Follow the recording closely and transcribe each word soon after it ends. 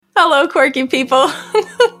Hello, quirky people.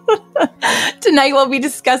 Tonight we'll be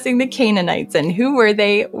discussing the Canaanites and who were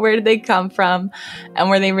they, where did they come from,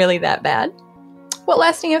 and were they really that bad? What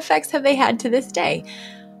lasting effects have they had to this day?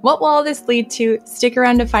 What will all this lead to? Stick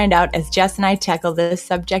around to find out as Jess and I tackle this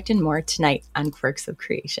subject and more tonight on Quirks of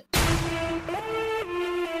Creation.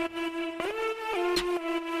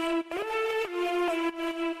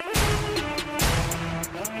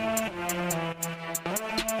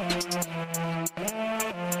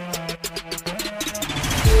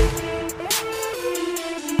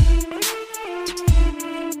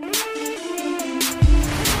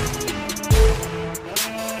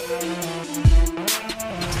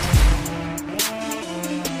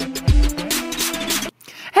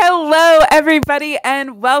 Hello, everybody,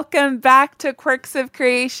 and welcome back to Quirks of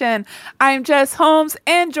Creation. I'm Jess Holmes,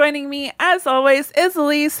 and joining me, as always, is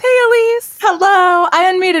Elise. Hey, Elise. Hello.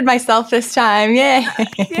 I unmuted myself this time. Yay.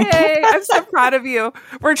 Yay. I'm so proud of you.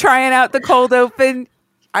 We're trying out the cold open.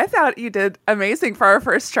 I thought you did amazing for our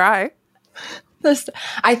first try.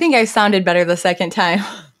 I think I sounded better the second time.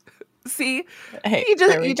 See, Hey,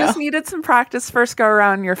 you just needed some practice first go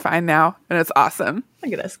around. You're fine now, and it's awesome.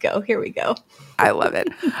 Look at us go. Here we go. I love it.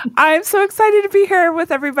 I'm so excited to be here with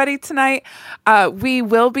everybody tonight. We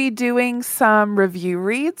will be doing some review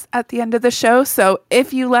reads at the end of the show. So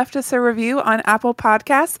if you left us a review on Apple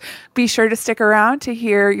Podcasts, be sure to stick around to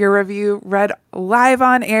hear your review read live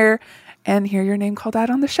on air and hear your name called out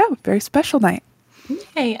on the show. Very special night.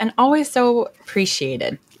 Hey, and always so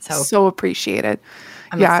appreciated. So appreciated.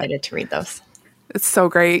 I'm excited to read those. It's so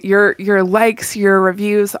great. Your likes, your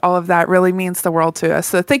reviews, all of that really means the world to us.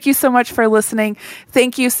 So thank you so much for listening.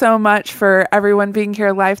 Thank you so much for everyone being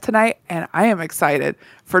here live tonight. And I am excited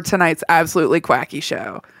for tonight's absolutely quacky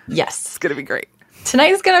show. Yes. It's going to be great.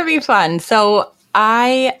 Tonight's going to be fun. So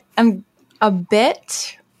I am a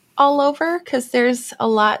bit all over because there's a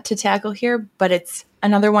lot to tackle here, but it's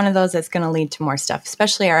another one of those that's going to lead to more stuff,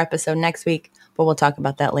 especially our episode next week, but we'll talk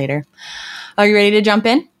about that later. Are you ready to jump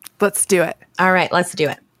in? Let's do it. All right, let's do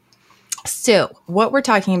it. So what we're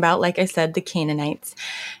talking about, like I said, the Canaanites.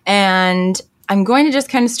 And I'm going to just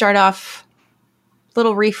kind of start off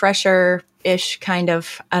little refresher-ish kind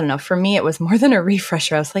of, I don't know, for me it was more than a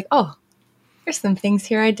refresher. I was like, oh, there's some things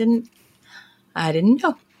here I didn't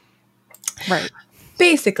know. Right.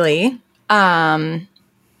 Basically,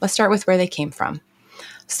 let's start with where they came from.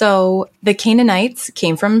 So the Canaanites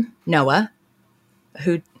came from Noah,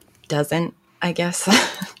 who doesn't, I guess.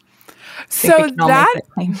 So that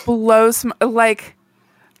blows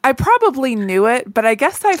I probably knew it, but I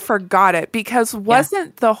guess I forgot it because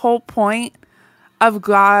wasn't the whole point of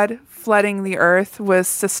God flooding the earth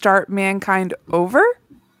was to start mankind over?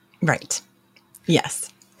 Right. Yes.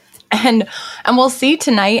 And we'll see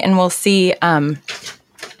tonight, and we'll see the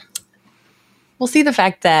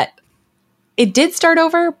fact that it did start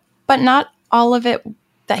over, but not all of it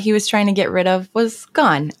that he was trying to get rid of was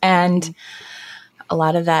gone. And a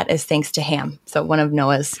lot of that is thanks to Ham. So one of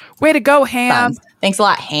Noah's way to go, Ham. sons. Thanks a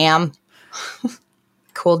lot, Ham.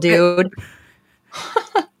 Cool dude.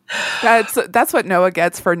 That's what Noah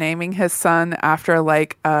gets for naming his son after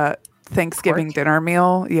like a Thanksgiving dinner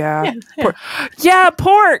meal. Yeah.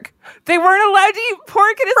 Pork. They weren't allowed to eat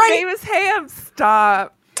pork and his name is Ham.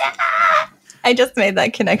 Stop. I just made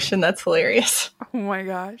that connection. That's hilarious. Oh my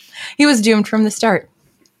gosh. He was doomed from the start.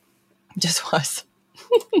 Just was.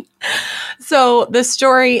 So the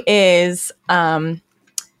story is found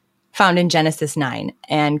in Genesis 9.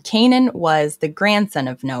 And Canaan was the grandson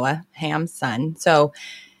of Noah, Ham's son. So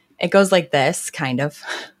it goes like this, kind of.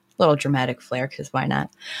 Little dramatic flair, because why not?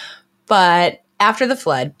 But after the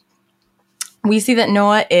flood, we see that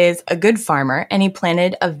Noah is a good farmer, and he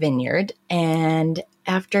planted a vineyard. And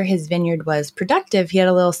after his vineyard was productive, he had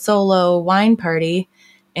a little solo wine party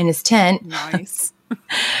in his tent. Nice.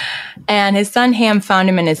 And his son Ham found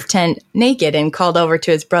him in his tent naked and called over to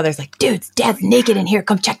his brothers like, dude, Dad's naked in here.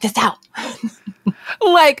 Come check this out.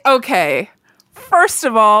 Like, okay. First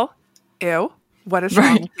of all, ew. What is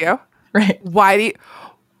wrong with you? Right. Why do you...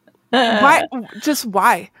 Why? Just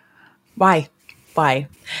why? Why?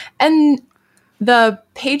 And the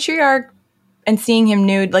patriarch and seeing him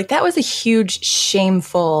nude, like that was a huge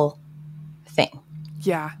shameful thing.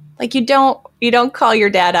 Yeah. Like you don't call your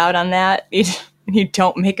dad out on that. You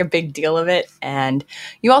don't make a big deal of it. And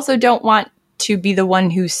you also don't want to be the one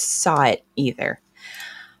who saw it either.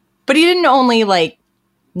 But he didn't only he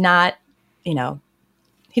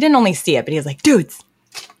didn't only see it, but he was like, dudes,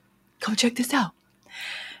 come check this out.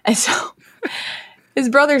 And so his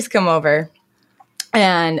brothers come over,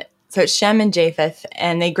 and so it's Shem and Japheth,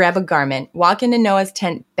 and they grab a garment, walk into Noah's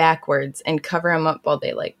tent backwards, and cover him up while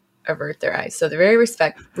they avert their eyes. So they're very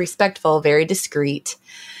respectful, very discreet,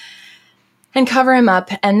 and cover him up.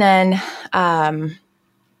 And then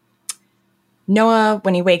Noah,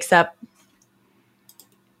 when he wakes up,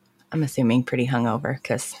 I'm assuming pretty hungover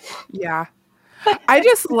because... Yeah. I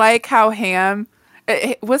just like how Ham...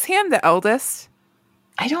 Was Ham the eldest?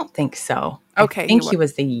 I don't think so. Okay. I think he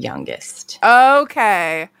was the youngest.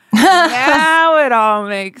 Okay. Now it all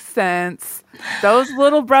makes sense. Those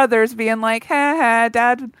little brothers being like, ha ha,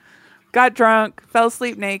 Dad got drunk, fell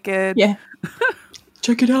asleep naked. Yeah.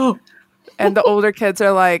 Check it out. And the older kids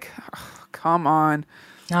are like, oh, come on.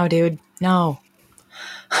 No, dude. No.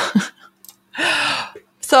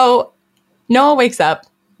 So Noah wakes up,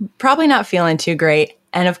 probably not feeling too great.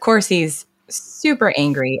 And of course, he's super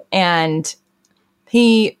angry. And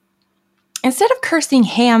he, instead of cursing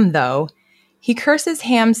Ham, though, he curses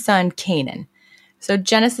Ham's son, Canaan. So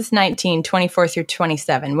Genesis 19, 24 through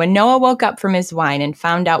 27. When Noah woke up from his wine and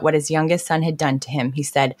found out what his youngest son had done to him, he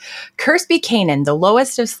said, "Cursed be Canaan, the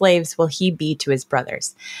lowest of slaves will he be to his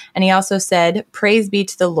brothers." And he also said, "Praise be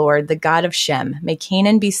to the Lord, the God of Shem. May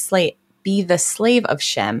Canaan be the slave of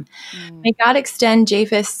Shem. May God extend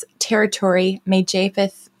Japheth's territory. May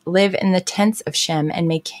Japheth live in the tents of Shem, and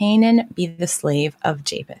may Canaan be the slave of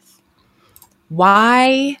Japheth."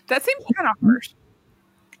 Why? That seems kind of harsh.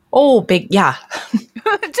 Oh, big, yeah.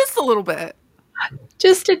 Just a little bit.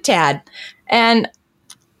 Just a tad. And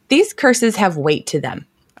these curses have weight to them.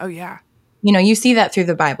 Oh, yeah. You know, you see that through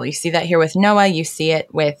the Bible. You see that here with Noah. You see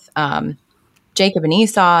it with Jacob and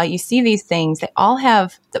Esau. You see these things. They all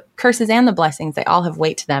have the curses and the blessings. They all have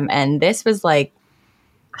weight to them. And this was like,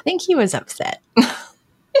 I think he was upset.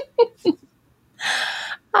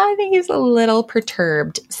 I think he's a little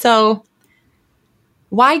perturbed. So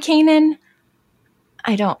why Canaan?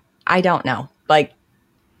 I don't know. Like,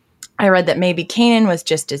 I read that maybe Canaan was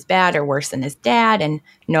just as bad or worse than his dad, and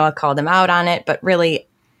Noah called him out on it. But really,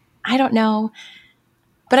 I don't know.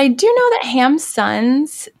 But I do know that Ham's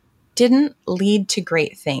sons didn't lead to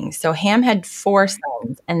great things. So Ham had 4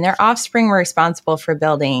 sons, and their offspring were responsible for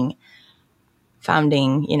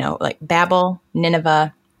founding, like Babel,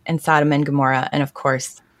 Nineveh, and Sodom and Gomorrah, and of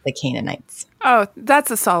course, the Canaanites. Oh, that's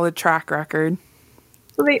a solid track record.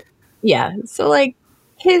 So like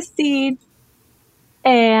his seed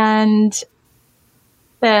and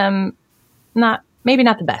them, maybe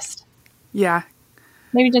not the best. Yeah.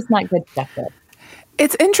 Maybe just not good stuff.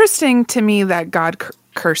 It's interesting to me that God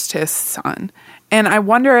cursed his son. And I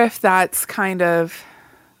wonder if that's kind of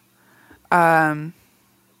a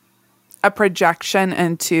projection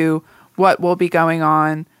into what will be going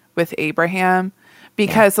on with Abraham,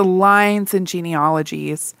 because the lines and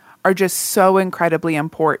genealogies are just so incredibly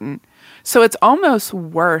important. So it's almost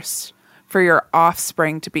worse for your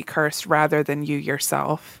offspring to be cursed rather than you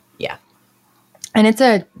yourself. Yeah. And it's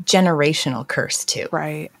a generational curse too.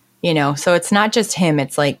 Right. So it's not just him.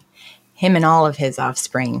 It's like him and all of his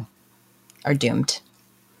offspring are doomed.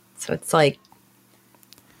 So it's like,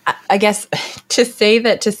 I guess to say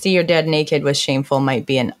that to see your dad naked was shameful might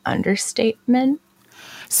be an understatement.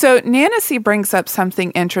 So Nancy brings up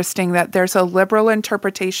something interesting, that there's a liberal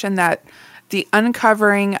interpretation that the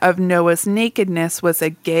uncovering of Noah's nakedness was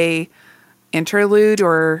a gay interlude,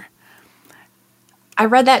 or... I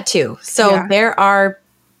read that too. So there are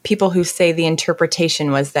people who say the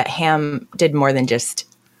interpretation was that Ham did more than just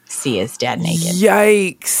see his dad naked.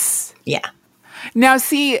 Yikes. Yeah. Now,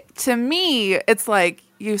 see, to me, it's like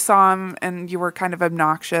you saw him and you were kind of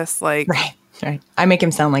obnoxious. Like, Right. I make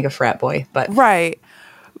him sound like a frat boy, but... Right.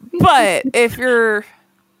 But if you're...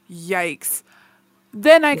 Yikes.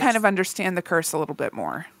 Then I kind of understand the curse a little bit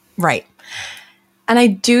more. Right. And I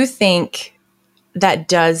do think that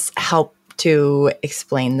does help to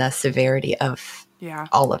explain the severity of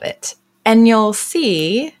all of it. And you'll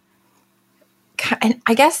see, and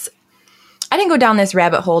I guess I didn't go down this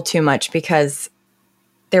rabbit hole too much because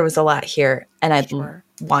there was a lot here, and I'd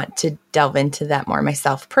want to delve into that more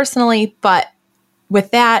myself personally. But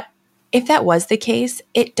with that, if that was the case,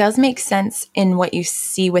 it does make sense in what you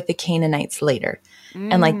see with the Canaanites later.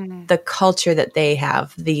 And like the culture that they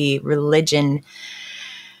have, the religion,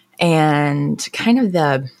 and kind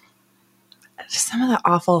of some of the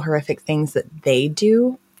awful, horrific things that they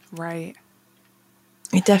do. Right.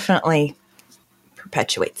 It definitely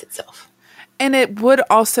perpetuates itself. And it would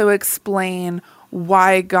also explain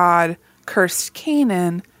why God cursed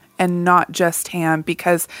Canaan and not just Ham,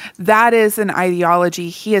 because that is an ideology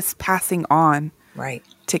he is passing on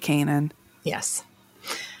to Canaan. Yes.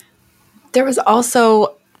 There was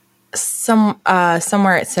also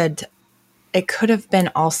somewhere it said it could have been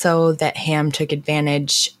also that Ham took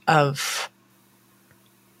advantage of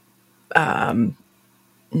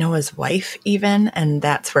Noah's wife even, and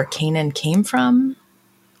that's where Canaan came from.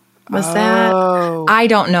 Was that? I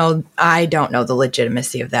don't know. I don't know the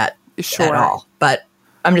legitimacy of that at all. But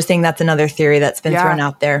I'm just saying that's another theory that's been thrown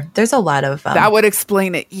out there. There's a lot of... that would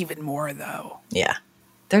explain it even more, though. Yeah.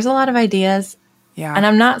 There's a lot of ideas. Yeah. And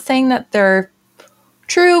I'm not saying that they're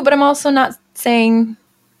true, but I'm also not saying...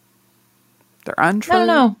 they're untrue? I don't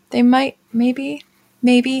know. They might, maybe.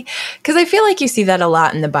 Because I feel like you see that a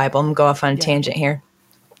lot in the Bible. I'm going to go off on a tangent here.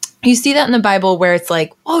 You see that in the Bible where it's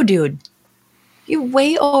like, oh, dude, you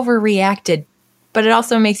way overreacted. But it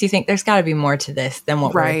also makes you think there's got to be more to this than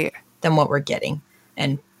what we're getting.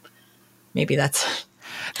 And maybe that's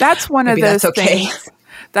one of those things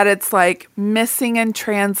that it's like missing in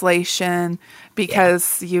translation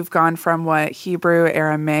because you've gone from Hebrew,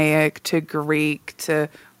 Aramaic to Greek to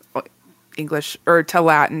English, or to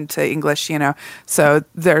Latin to English, so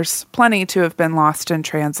there's plenty to have been lost in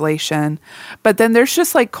translation. But then there's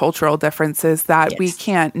just like cultural differences that we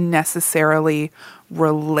can't necessarily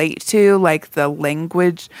relate to, like the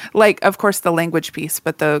language, like of course the language piece,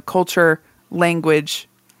 but the culture, language,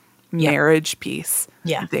 marriage piece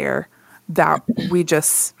there that we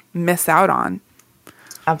just miss out on.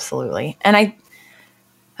 Absolutely. And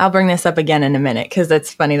I'll bring this up again in a minute because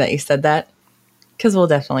it's funny that you said that, because we'll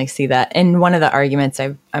definitely see that in one of the arguments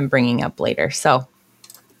I'm bringing up later. So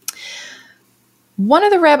one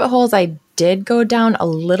of the rabbit holes I did go down a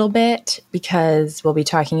little bit, because we'll be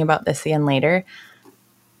talking about this again later.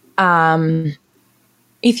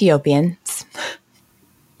 Ethiopians.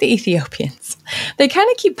 The Ethiopians. They kind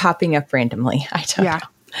of keep popping up randomly. I don't know.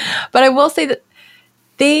 But I will say that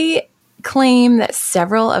they claim that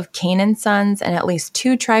several of Canaan's sons and at least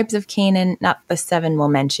 2 tribes of Canaan, not the 7 we'll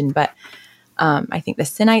mention, but I think the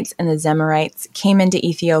Sinites and the Zemarites came into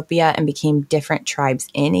Ethiopia and became different tribes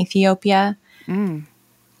in Ethiopia.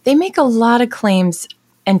 They make a lot of claims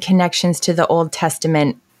and connections to the Old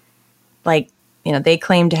Testament. Like, they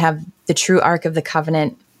claim to have the true Ark of the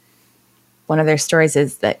Covenant. One of their stories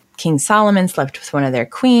is that King Solomon slept with one of their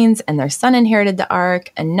queens and their son inherited the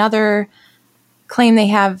Ark. Another claim they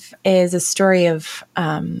have is a story of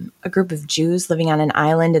a group of Jews living on an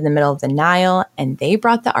island in the middle of the Nile, and they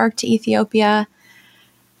brought the Ark to Ethiopia.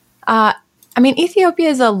 Ethiopia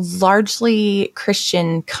is a largely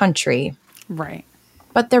Christian country. Right.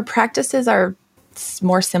 But their practices are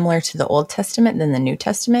more similar to the Old Testament than the New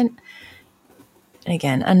Testament. And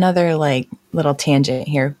again, another little tangent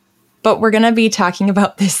here. But we're going to be talking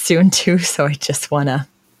about this soon too, so I just want to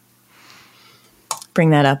bring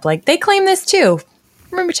that up. They claim this too.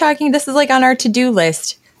 Remember this is on our to-do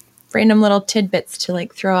list. Random little tidbits to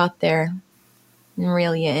throw out there and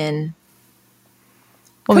reel you in.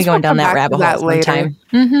 We'll be going down that rabbit hole sometime.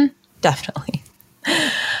 Definitely.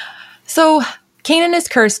 So Canaan is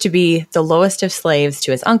cursed to be the lowest of slaves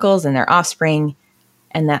to his uncles and their offspring,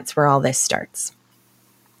 and that's where all this starts.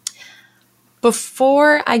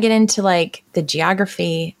 Before I get into the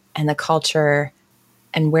geography and the culture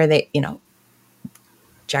and where they,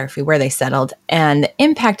 geography, where they settled and the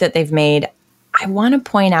impact that they've made, I want to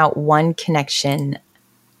point out one connection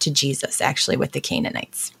to Jesus actually with the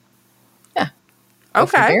Canaanites. Yeah.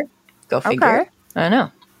 Okay. Go figure. Okay. I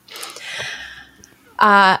know.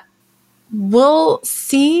 We'll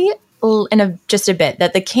see in just a bit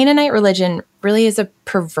that the Canaanite religion really is a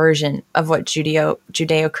perversion of what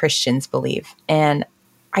Judeo-Christians believe. And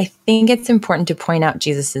I think it's important to point out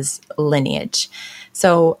Jesus's lineage.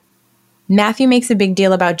 So Matthew makes a big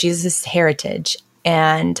deal about Jesus' heritage.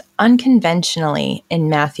 And unconventionally in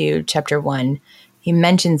Matthew chapter 1, he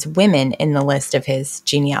mentions women in the list of his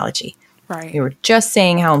genealogy. Right. We were just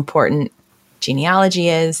saying how important genealogy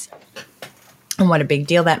is and what a big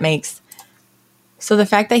deal that makes. So the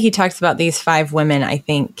fact that he talks about these 5 women, I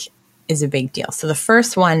think, is a big deal. So the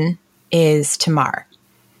first one is Tamar.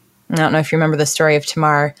 I don't know if you remember the story of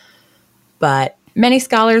Tamar, but many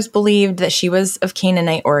scholars believed that she was of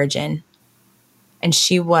Canaanite origin. And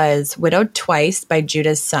she was widowed twice by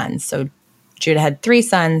Judah's sons. So Judah had 3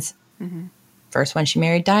 sons. Mm-hmm. First one she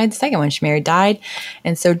married died. The second one she married died.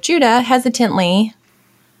 And so Judah hesitantly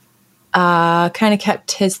kind of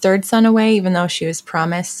kept his 3rd son away, even though she was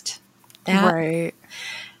promised that. Right.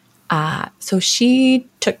 So she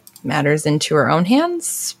took matters into her own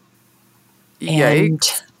hands. Yikes.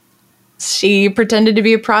 And she pretended to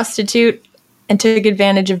be a prostitute and took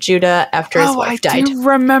advantage of Judah after his wife died. I do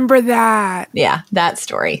remember that. Yeah, that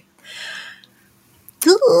story.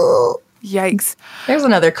 Yikes. There's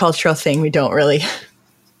another cultural thing we don't really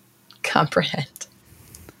comprehend.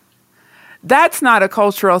 That's not a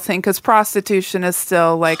cultural thing because prostitution is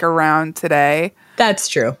still around today. That's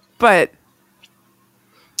true. But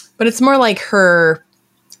it's more like her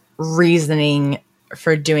reasoning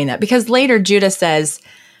for doing that. Because later Judah says,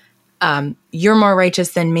 you're more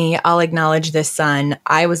righteous than me. I'll acknowledge this son.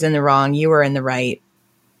 I was in the wrong. You were in the right.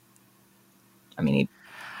 I mean,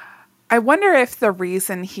 I wonder if the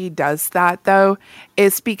reason he does that, though,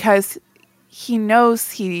 is because he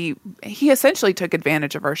knows he essentially took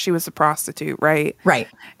advantage of her. She was a prostitute, right? Right.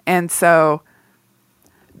 And so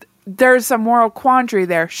there's a moral quandary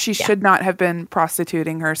there. She should not have been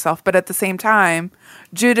prostituting herself. But at the same time,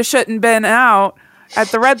 Judah shouldn't been out at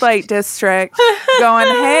the red light district going,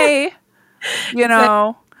 hey, you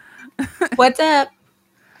know. What's up?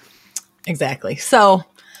 Exactly. So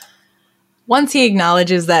once he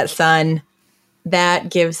acknowledges that son, that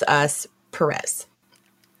gives us Perez.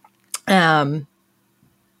 Then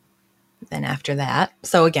after that,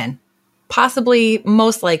 so again, possibly,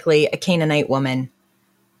 most likely a Canaanite woman.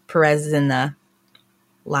 Perez is in the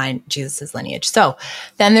line, Jesus' lineage. So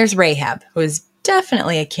then there's Rahab, who is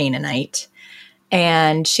definitely a Canaanite.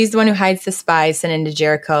 And she's the one who hides the spies sent into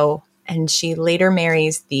Jericho. And she later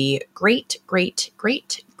marries the great, great,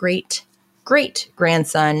 great, great, great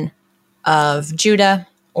grandson of Judah,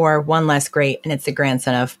 or one less great, and it's the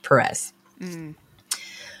grandson of Perez. And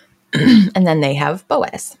then they have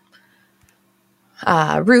Boaz.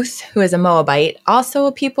 Ruth, who is a Moabite, also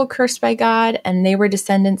a people cursed by God, and they were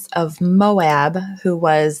descendants of Moab, who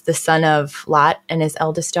was the son of Lot and his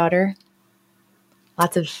eldest daughter.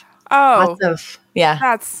 Lots of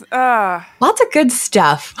That's lots of good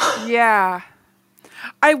stuff. yeah.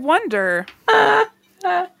 I wonder.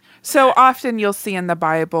 So often you'll see in the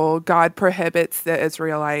Bible, God prohibits the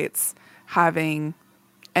Israelites having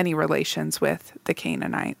any relations with the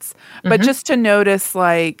Canaanites. But just to notice,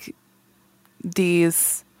 like,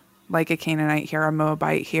 these, like a Canaanite here, a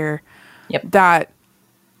Moabite here, that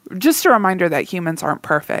just a reminder that humans aren't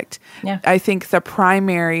perfect. Yeah. I think the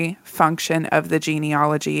primary function of the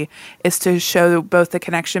genealogy is to show both the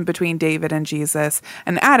connection between David and Jesus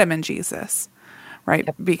and Adam and Jesus, right?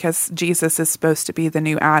 Yep. Because Jesus is supposed to be the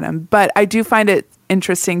new Adam. But I do find it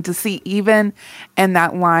interesting to see, even in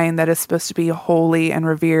that line that is supposed to be holy and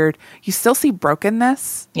revered, you still see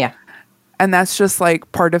brokenness. Yeah. And that's just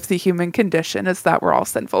like part of the human condition, is that we're all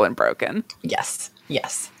sinful and broken. Yes.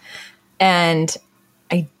 Yes. And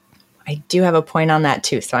I do have a point on that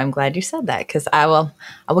too. So I'm glad you said that, because I will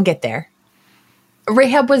get there.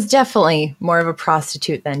 Rahab was definitely more of a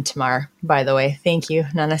prostitute than Tamar, by the way. Thank you,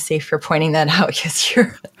 Nana Safe, for pointing that out, because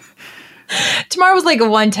Tamar was like a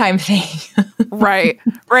one-time thing. Right.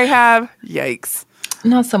 Rahab, yikes.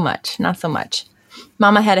 Not so much. Not so much.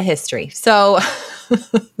 Mama had a history. So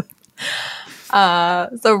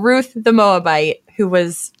so Ruth the Moabite, who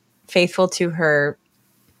was faithful to her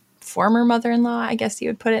former mother-in-law, I guess you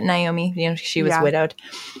would put it, Naomi, she was widowed.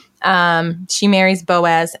 She marries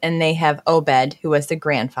Boaz, and they have Obed, who was the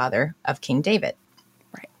grandfather of King David.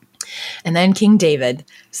 Right. And then King David.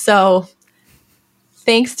 So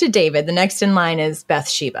thanks to David, the next in line is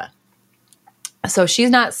Bathsheba. So she's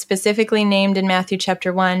not specifically named in Matthew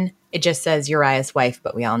chapter 1. It just says Uriah's wife,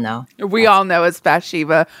 but we all know. We all know it's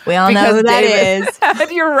Bathsheba. We all know who that is. Had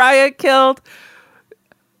Uriah killed.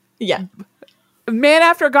 Yeah. Man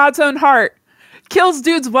after God's own heart. Kills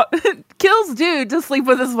dude to sleep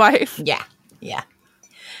with his wife. Yeah. Yeah.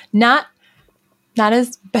 Not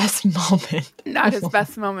his best moment. Not his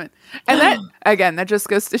best moment. And that, again, that just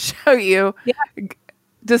goes to show you,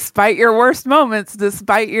 despite your worst moments,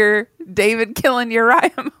 despite your David killing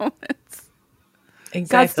Uriah moments, exactly.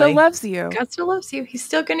 God still loves you. God still loves you. He's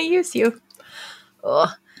still going to use you. Ugh.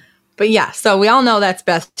 But yeah, so we all know that's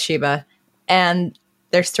Bathsheba. And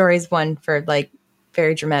their story's one for like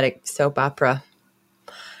very dramatic soap opera.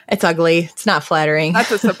 It's ugly. It's not flattering.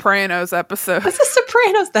 That's a Sopranos episode. That's a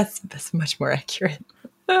Sopranos. That's much more accurate.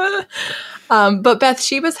 But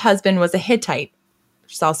Bathsheba's husband was a Hittite,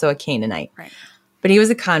 which is also a Canaanite. Right. But he was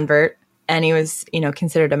a convert, and he was,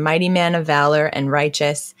 considered a mighty man of valor and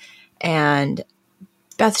righteous. And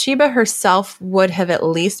Bathsheba herself would have at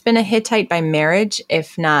least been a Hittite by marriage,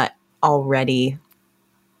 if not already,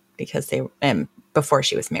 because before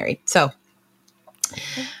she was married. So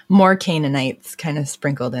more Canaanites kind of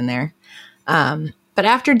sprinkled in there. But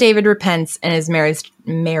after David repents and his marriage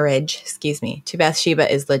to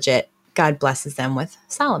Bathsheba is legit, God blesses them with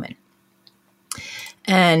Solomon.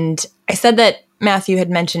 And I said that Matthew had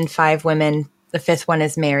mentioned 5 women. The 5th one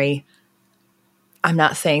is Mary. I'm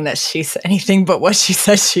not saying that she's anything but what she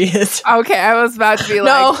says she is. Okay, I was about to be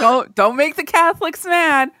like, don't make the Catholics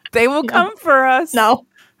mad. They will come for us. No,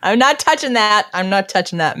 I'm not touching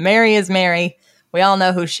that. Mary is Mary. We all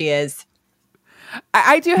know who she is.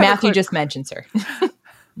 I do have Matthew just mentions her.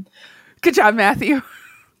 Good job, Matthew.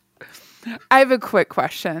 I have a quick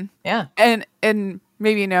question. Yeah. And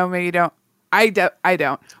maybe you know, maybe you don't. I don't.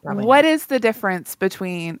 Probably What not. is the difference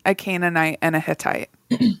between a Canaanite and a Hittite?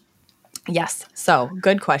 Yes. So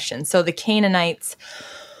good question. So the Canaanites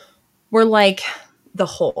were like the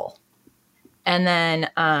whole. And then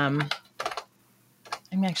I'm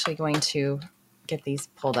actually going to get these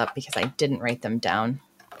pulled up because I didn't write them down.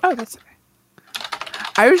 Oh, that's okay.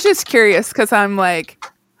 I was just curious because I'm like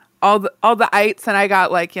all the ites, and I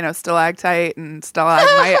got like, you know, stalactite and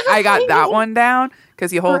stalagmite. I got that one down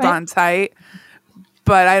because you hold on tight,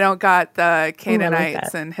 but I don't got the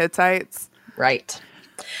Canaanites and Hittites. Right.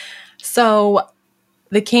 So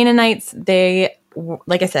the Canaanites, they,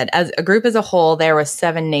 like I said, as a group as a whole, there were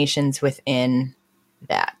 7 nations within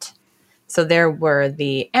that. So there were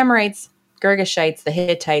the Amorites, Girgashites, the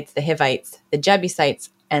Hittites, the Hivites, the Jebusites,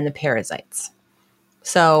 and the Perizzites.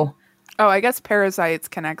 So, oh, I guess Perizzites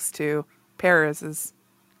connects to Perez's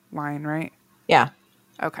line, right? Yeah.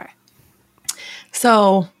 Okay.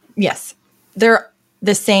 So, yes, they're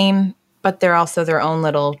the same, but they're also their own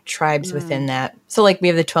little tribes within that. So, like, we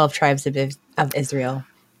have the 12 tribes of Israel,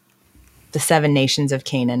 the 7 nations of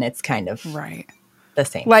Canaan. It's kind of the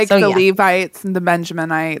same. Like so, the Levites and the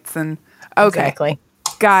Benjaminites and Exactly.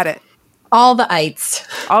 Got it. All the ites.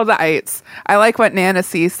 All the ites. I like what Nana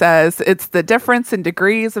C says. It's the difference in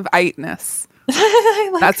degrees of iteness.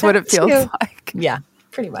 That's what it feels like. Yeah,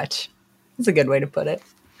 pretty much. It's a good way to put it.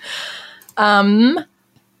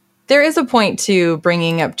 There is a point to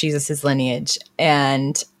bringing up Jesus's lineage,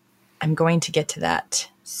 and I'm going to get to that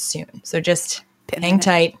soon. So just hang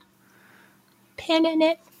tight. Pin in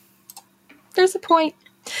it. There's a point.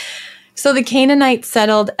 So the Canaanites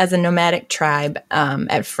settled as a nomadic tribe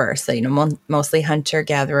at first, so, you know, mostly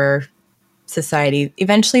hunter-gatherer society.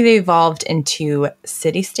 Eventually they evolved into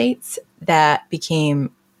city-states that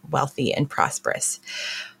became wealthy and prosperous,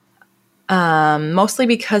 mostly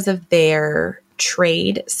because of their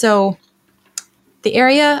trade. So the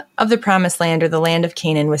area of the Promised Land, or the land of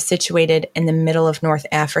Canaan, was situated in the middle of North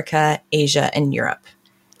Africa, Asia, and Europe.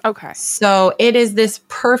 Okay. So it is this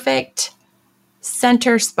perfect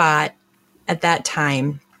center spot at that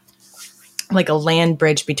time, like a land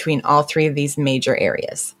bridge between all 3 of these major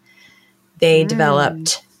areas. They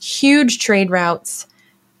developed huge trade routes.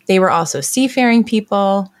 They were also seafaring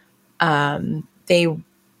people. They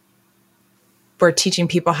were teaching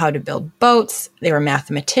people how to build boats. They were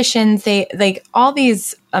mathematicians. They like all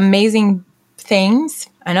these amazing things.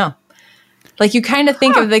 I know. Like, you kind of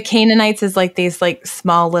think of the Canaanites as like these like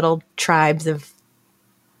small little tribes of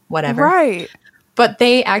whatever. Right. But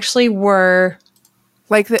they actually were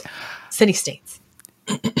like the city-states.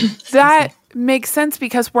 That makes sense,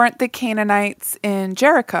 because weren't the Canaanites in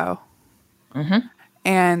Jericho? Mm-hmm.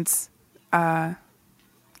 And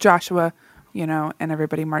Joshua, you know, and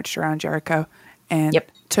everybody marched around Jericho and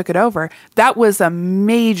took it over. That was a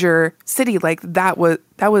major city. Like, that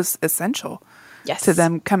was essential to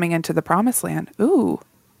them coming into the Promised Land. Ooh.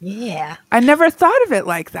 Yeah. I never thought of it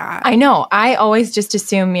like that. I know. I always just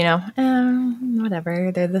assume, you know,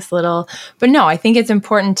 whatever, they're this little. But no, I think it's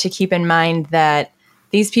important to keep in mind that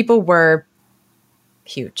these people were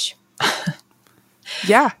huge.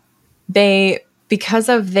 Yeah. They, because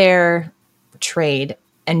of their trade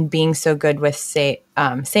and being so good with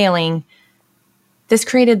sailing, this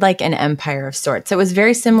created like an empire of sorts. It was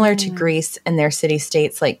very similar to Greece and their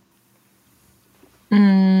city-states, like,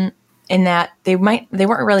 in that they weren't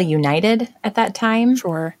really united at that time.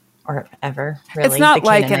 Sure. Or ever, really. It's not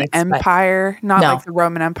like an empire, like the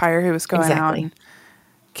Roman Empire, who was going out and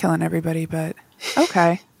killing everybody, but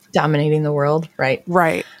okay. Dominating the world, right?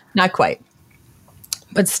 Right. Not quite.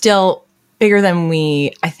 But still bigger than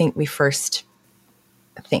we first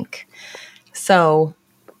think. So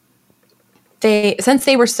since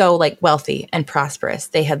they were so like wealthy and prosperous,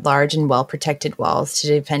 they had large and well-protected walls to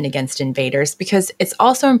defend against invaders, because it's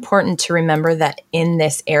also important to remember that in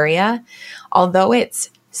this area, although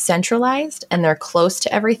it's centralized and they're close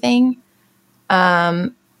to everything,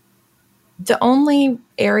 the only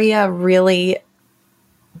area really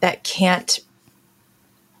that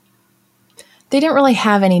they didn't really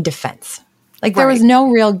have any defense. Like, there was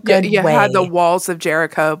no real good way. You had the walls of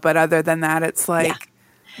Jericho, but other than that, it's like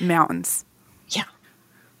mountains. Yeah.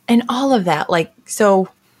 And all of that, like, so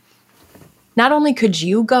not only could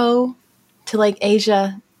you go to like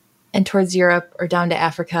Asia and towards Europe or down to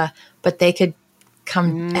Africa, but they could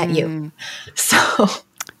come at you. So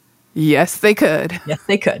yes, they could. Yes,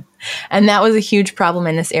 they could. And that was a huge problem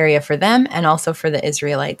in this area for them and also for the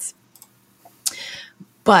Israelites.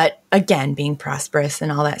 But again, being prosperous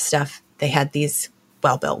and all that stuff, they had these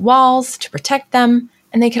well-built walls to protect them.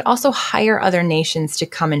 and they could also hire other nations to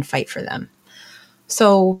come and fight for them.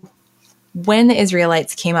 So when the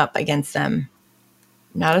Israelites came up against them,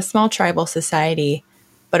 not a small tribal society,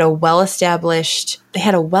 but they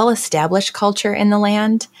had a well-established culture in the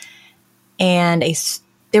land, and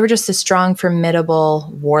they were just a strong,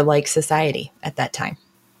 formidable, warlike society at that time.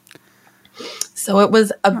 So it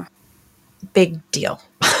was a big deal.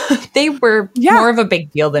 They were more of a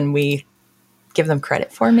big deal than we give them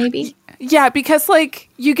credit for, maybe. Yeah, because like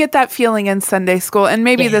you get that feeling in Sunday school, and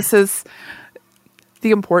maybe this is the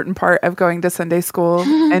important part of going to Sunday school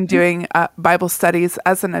and doing Bible studies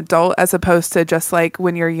as an adult, as opposed to just like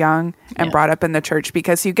when you're young and brought up in the church,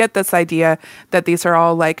 because you get this idea that these are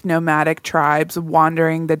all like nomadic tribes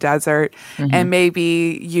wandering the desert, and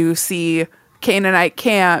maybe you see Canaanite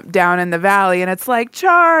camp down in the valley and it's like,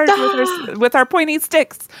 charge with our pointy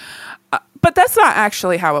sticks. But that's not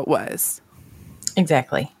actually how it was.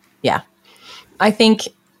 Exactly. Yeah. I think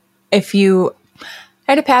I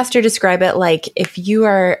had a pastor describe it like if you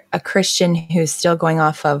are a Christian who's still going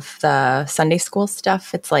off of the Sunday school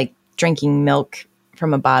stuff, it's like drinking milk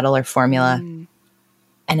from a bottle or formula.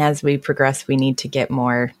 And as we progress, we need to get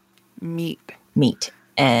more meat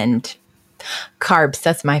and carbs.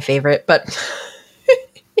 That's my favorite. But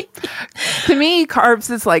to me, carbs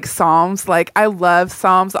is like Psalms. Like I love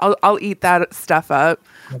Psalms. I'll eat that stuff up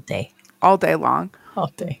all day long. All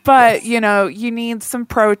day. But, you know, you need some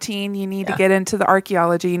protein. You need to get into the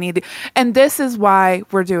archaeology. And this is why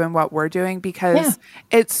we're doing what we're doing, because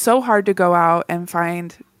it's so hard to go out and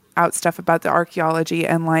find out stuff about the archaeology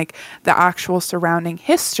and like the actual surrounding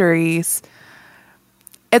histories.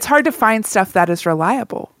 It's hard to find stuff that is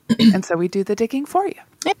reliable. And so we do the digging for you.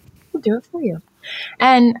 Yeah, we'll do it for you.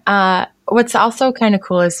 And what's also kind of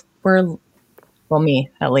cool is me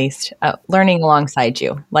at least, learning alongside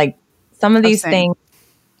you. Like some of these things,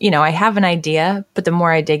 you know, I have an idea, but the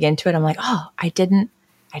more I dig into it, I'm like, oh, I didn't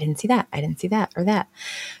see that. I didn't see that or that.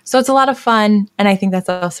 So it's a lot of fun. And I think that's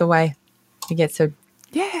also why we get so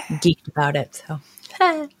geeked about it. So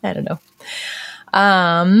I don't know.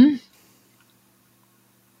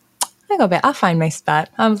 I go back. I'll find my spot.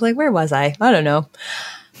 I was like, where was I? I don't know.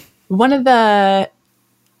 One of the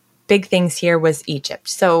big things here was Egypt.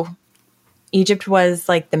 So Egypt was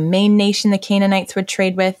like the main nation the Canaanites would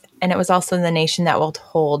trade with, and it was also the nation that will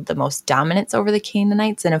hold the most dominance over the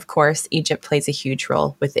Canaanites. And of course, Egypt plays a huge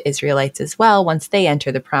role with the Israelites as well once they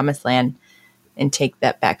enter the Promised Land and take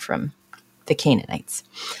that back from the Canaanites.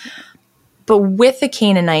 But with the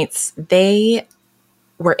Canaanites, they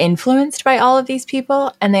were influenced by all of these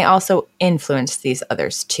people, and they also influenced these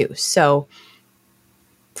others too. So,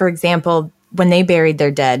 for example, when they buried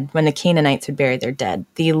their dead, when the Canaanites would bury their dead,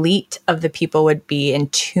 the elite of the people would be in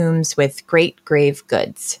tombs with great grave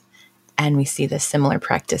goods. And we see this similar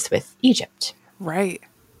practice with Egypt. Right.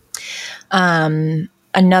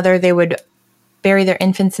 They would bury their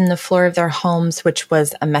infants in the floor of their homes, which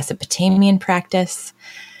was a Mesopotamian practice,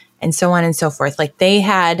 and so on and so forth. Like they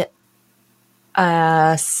had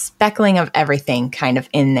a speckling of everything kind of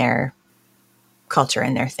in their culture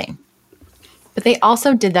and their thing. But they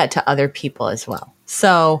also did that to other people as well.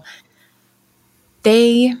 So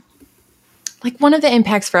one of the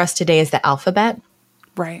impacts for us today is the alphabet.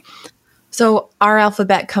 Right. So our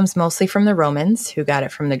alphabet comes mostly from the Romans, who got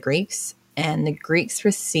it from the Greeks. And the Greeks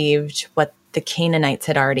received what the Canaanites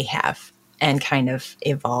had already have and kind of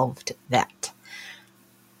evolved that.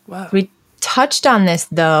 Wow. We touched on this,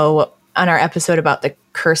 though, on our episode about the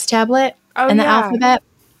curse tablet and the alphabet.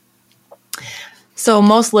 So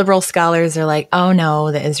most liberal scholars are like, oh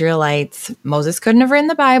no, the Israelites, Moses couldn't have written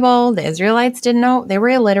the Bible. The Israelites didn't know. They were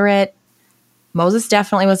illiterate. Moses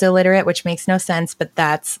definitely was illiterate, which makes no sense, but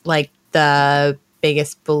that's like the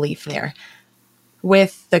biggest belief there.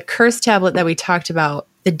 With the curse tablet that we talked about,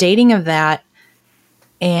 the dating of that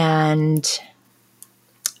and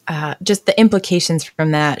just the implications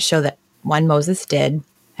from that show that one, Moses did.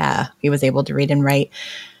 He was able to read and write.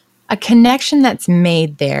 A connection that's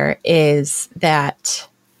made there is that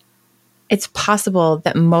it's possible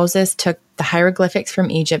that Moses took the hieroglyphics from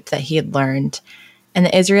Egypt that he had learned, and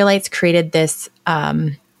the Israelites created this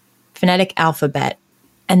phonetic alphabet.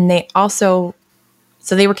 And they also,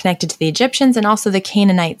 so they were connected to the Egyptians and also the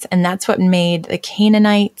Canaanites. And that's what made the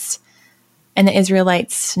Canaanites and the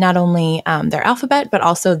Israelites not only their alphabet, but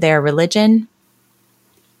also their religion.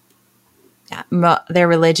 Their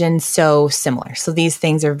religion so similar. So these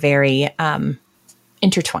things are very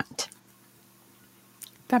intertwined.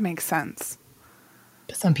 That makes sense.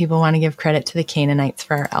 But some people want to give credit to the Canaanites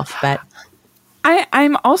for our alphabet.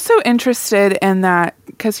 I'm also interested in that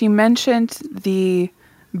because you mentioned the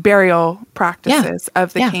burial practices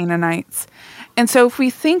of the Canaanites. And so if we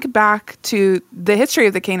think back to the history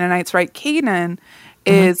of the Canaanites, right? Canaan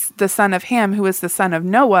is the son of Ham, who is the son of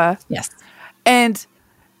Noah. Yes. And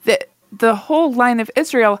the whole line of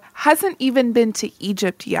Israel hasn't even been to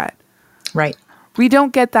Egypt yet. Right. We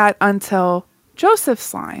don't get that until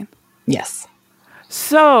Joseph's line. Yes.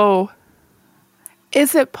 So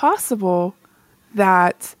is it possible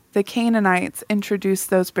that the Canaanites introduced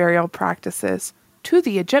those burial practices to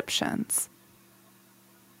the Egyptians?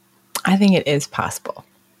 I think it is possible.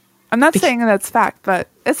 I'm not saying that's fact, but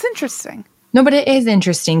it's interesting. No, but it is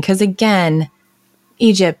interesting because, again,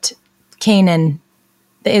 Egypt, Canaan,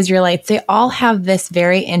 the Israelites, they all have this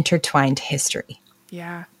very intertwined history.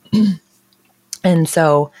 Yeah. And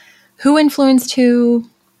so who influenced who?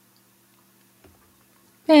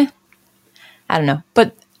 I don't know.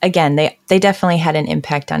 But again, they definitely had an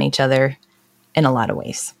impact on each other in a lot of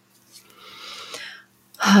ways.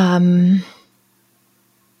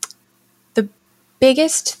 The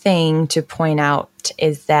biggest thing to point out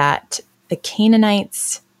is that the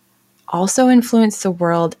Canaanites also influenced the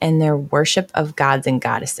world in their worship of gods and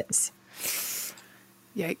goddesses.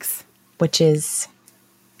 Yikes. Which is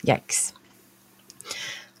yikes.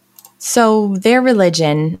 So their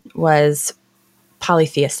religion was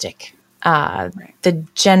polytheistic. Right. The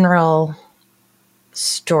general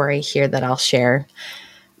story here that I'll share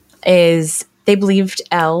is they believed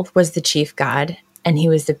El was the chief god, and he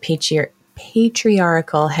was the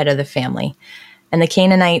patriarchal head of the family. And the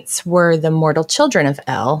Canaanites were the mortal children of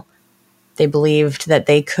El. They believed that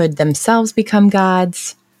they could themselves become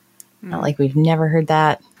gods. Not like we've never heard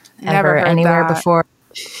that ever anywhere before.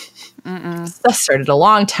 That started a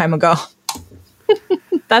long time ago.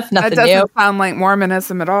 That's nothing that new. doesn't sound like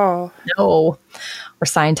Mormonism at all. No. Or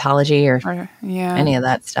Scientology or yeah, any of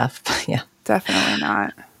that stuff. Yeah. Definitely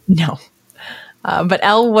not. No. But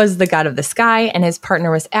El was the god of the sky, and his partner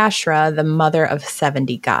was Ashra, the mother of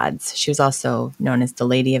 70 gods. She was also known as the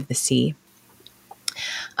Lady of the Sea.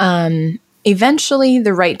 Eventually,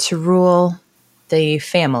 the right to rule the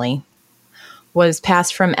family was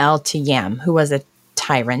passed from El to Yam, who was a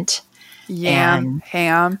tyrant.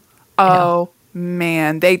 Ham. Oh,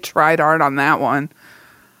 man. They tried hard on that one.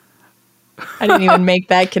 I didn't even make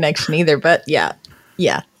that connection either, but yeah.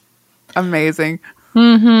 Yeah. Amazing.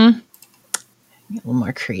 Mm-hmm. A little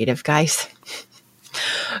more creative, guys.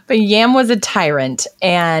 But Yam was a tyrant,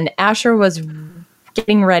 and Asher was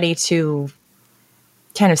getting ready to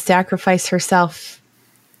kind of sacrifice herself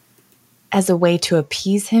as a way to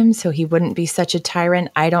appease him so he wouldn't be such a tyrant.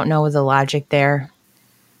 I don't know the logic there.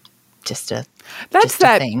 That's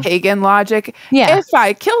that pagan logic. Yeah. If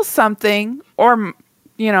I kill something or,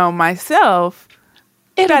 myself,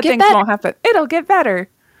 bad things won't happen. It'll get better.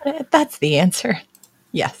 That's the answer.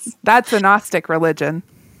 Yes. That's a Gnostic religion.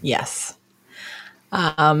 Yes.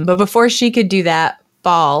 But before she could do that,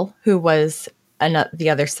 Baal, who was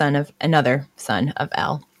another son of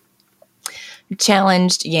El,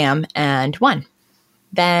 challenged Yam and won.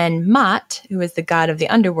 Then Mot, who is the god of the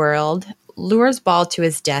underworld, lures Baal to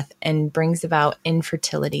his death and brings about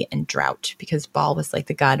infertility and drought, because Baal was like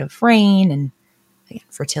the god of rain and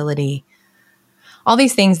fertility. All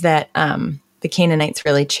these things that the Canaanites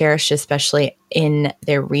really cherished, especially in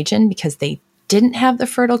their region, because they didn't have the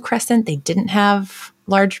Fertile Crescent. They didn't have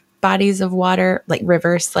large bodies of water, like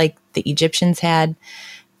rivers, like the Egyptians had.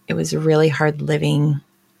 It was really hard living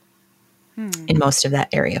in most of that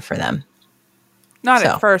area for them. Not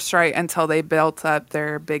at first, right? Until they built up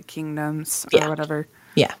their big kingdoms or whatever.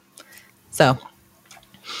 Yeah. So,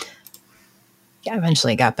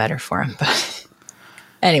 eventually it got better for him. But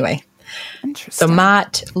anyway. Interesting. So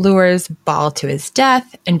Mot lures Baal to his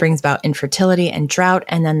death and brings about infertility and drought.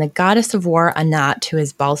 And then the goddess of war, Anat, who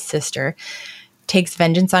is Baal's sister, takes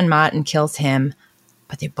vengeance on Mot and kills him.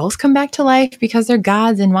 But they both come back to life because they're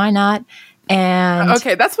gods, and why not? And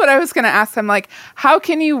okay, that's what I was going to ask them. Like, how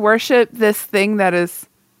can you worship this thing that is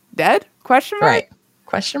dead? Question mark? Right.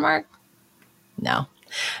 Question mark? No.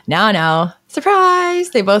 Surprise!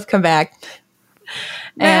 They both come back.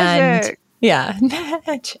 Magic. And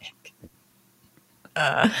magic.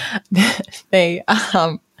 But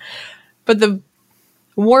the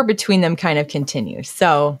war between them kind of continues.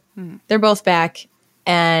 So they're both back,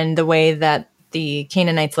 and the way that the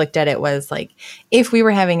Canaanites looked at it was like, if we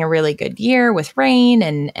were having a really good year with rain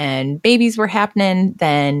and babies were happening,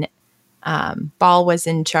 then Baal was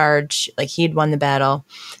in charge, like he'd won the battle.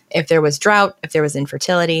 If there was drought, if there was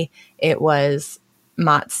infertility, it was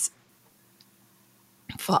Mot's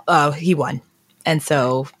he won. And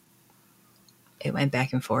so it went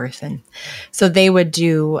back and forth. And so they would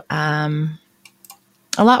do a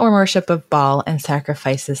lot more worship of Baal and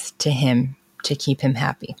sacrifices to him to keep him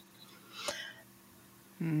happy.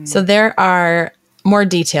 So there are more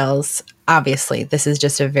details. Obviously, this is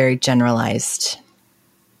just a very generalized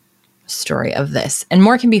story of this. And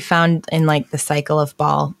more can be found in like the cycle of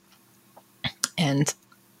Baal. And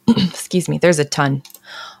excuse me, there's a ton,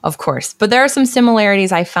 of course. But there are some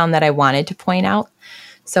similarities I found that I wanted to point out.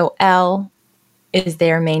 So El is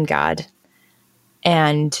their main god.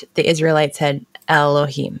 And the Israelites had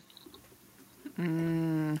Elohim.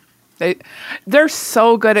 They're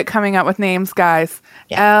so good at coming up with names, guys.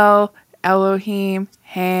 Yeah. El, Elohim,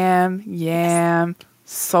 Ham, Yam.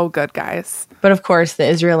 So good, guys. But of course, the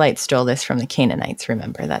Israelites stole this from the Canaanites.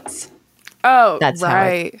 Remember, that's right. how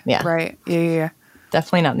it, yeah. Right. Yeah.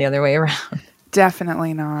 Definitely not the other way around.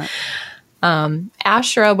 Definitely not.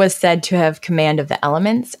 Asherah was said to have command of the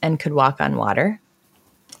elements and could walk on water.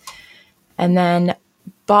 And then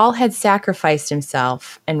Baal had sacrificed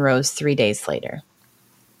himself and rose 3 days later.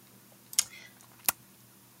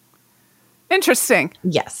 Interesting.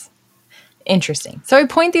 Yes. Interesting. So I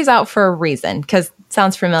point these out for a reason, because it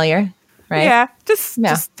sounds familiar, right? Yeah,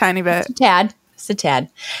 just tiny bit. Just a tad.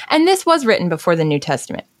 And this was written before the New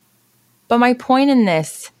Testament. But my point in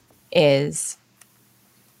this is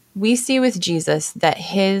we see with Jesus that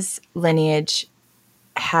his lineage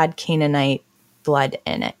had Canaanite blood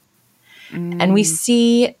in it. And we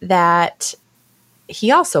see that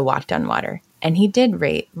he also walked on water. And he did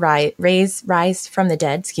rise from the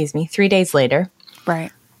dead, 3 days later. Right.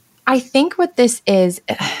 I think what this is,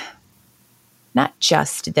 not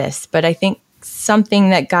just this, but I think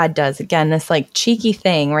something that God does, again, this like cheeky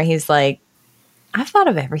thing where he's like, I've thought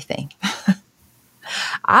of everything.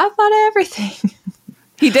 I've thought of everything.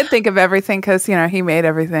 He did think of everything because, he made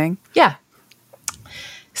everything. Yeah.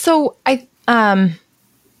 So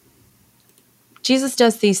Jesus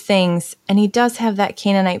does these things, and he does have that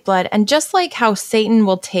Canaanite blood. And just like how Satan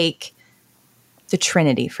will take the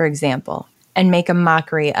Trinity, for example, and make a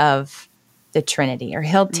mockery of the Trinity, or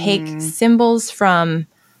he'll take symbols from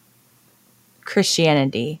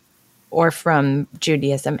Christianity or from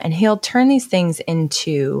Judaism, and he'll turn these things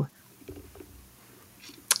into,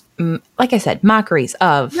 like I said, mockeries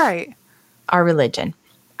of our religion.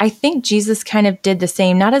 I think Jesus kind of did the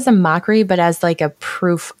same, not as a mockery, but as like a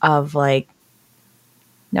proof of like,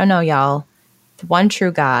 no, y'all, the one true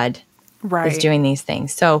God is doing these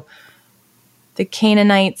things. So the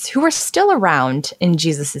Canaanites, who were still around in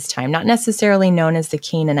Jesus's time, not necessarily known as the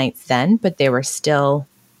Canaanites then, but they were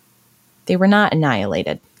not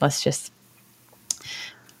annihilated. But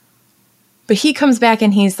he comes back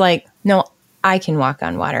and he's like, no, I can walk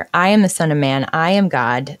on water. I am the Son of Man. I am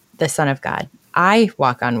God, the Son of God. I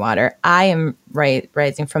walk on water. I am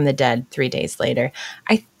rising from the dead 3 days later.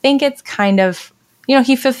 I think it's kind of,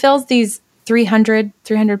 he fulfills these 300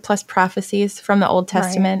 plus prophecies from the Old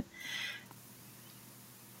Testament.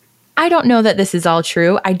 I don't know that this is all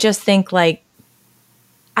true. I just think like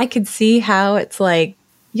I could see how it's like,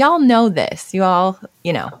 y'all know this. You all,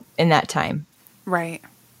 in that time. Right.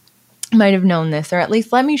 Might have known this, or at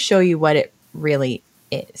least let me show you what it really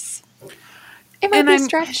is. It might be a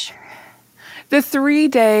stretch. The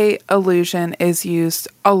 3-day illusion is used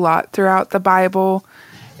a lot throughout the Bible.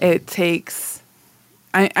 It takes,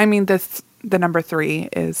 the number 3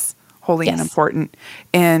 is holy and important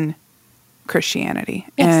in Christianity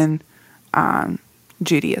and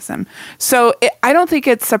Judaism. So I don't think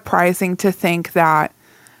it's surprising to think that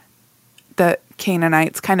the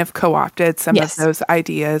Canaanites kind of co-opted some of those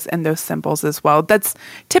ideas and those symbols as well. That's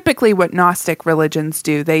typically what Gnostic religions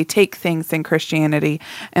do. They take things in Christianity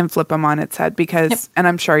and flip them on its head because, and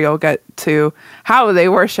I'm sure you'll get to how they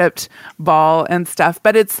worshipped Baal and stuff,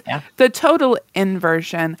 but it's the total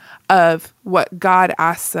inversion of what God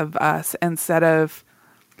asks of us. Instead of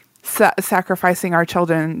sacrificing our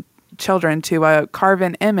children to a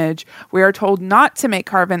carven image, we are told not to make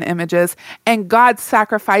carven images, and God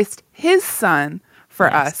sacrificed his son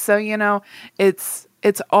for us. So, it's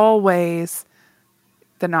always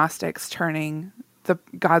the Gnostics turning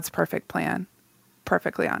God's perfect plan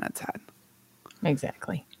perfectly on its head.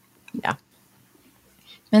 Exactly. Yeah.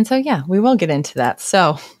 And so, we will get into that.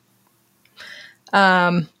 So,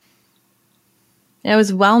 it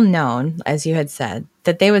was well known, as you had said,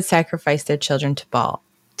 that they would sacrifice their children to Baal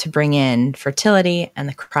to bring in fertility and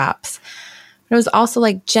the crops. But it was also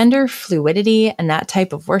like gender fluidity, and that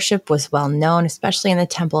type of worship was well known, especially in the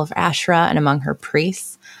temple of Asherah and among her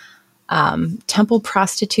priests. Temple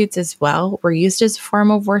prostitutes as well were used as a form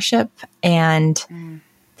of worship, and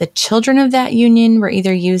the children of that union were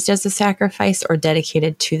either used as a sacrifice or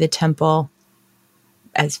dedicated to the temple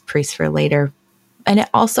as priests for later. And it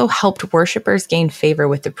also helped worshipers gain favor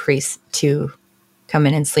with the priests to come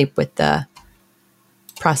in and sleep with the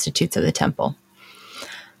prostitutes of the temple.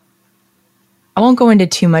 I won't go into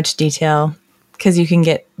too much detail because you can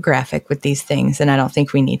get graphic with these things, and I don't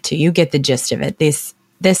think we need to. You get the gist of it. This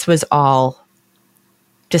was all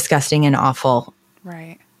disgusting and awful.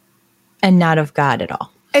 Right. And not of God at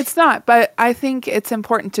all. It's not, but I think it's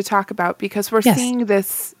important to talk about because we're seeing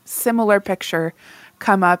this similar picture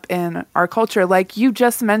come up in our culture. Like you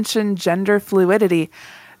just mentioned gender fluidity.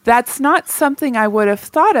 That's not something I would have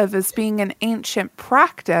thought of as being an ancient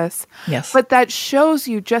practice. Yes. But that shows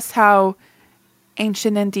you just how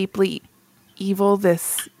ancient and deeply evil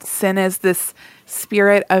this sin is, this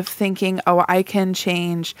spirit of thinking, oh, I can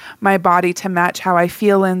change my body to match how I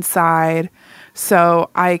feel inside so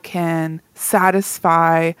I can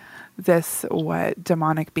satisfy this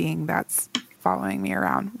demonic being that's following me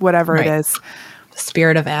around, whatever it is. The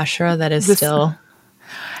spirit of Asherah that is still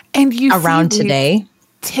and you around today.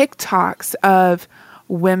 TikToks of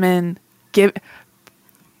women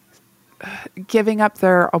giving up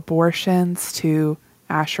their abortions to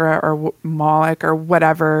Asherah or Moloch or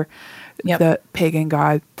whatever the pagan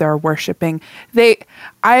god they're worshiping.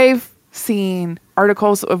 I've seen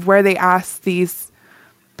articles of where they ask these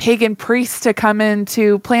pagan priests to come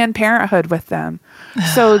into Planned Parenthood with them.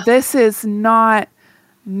 So this is not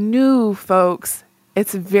new, folks.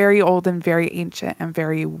 It's very old and very ancient and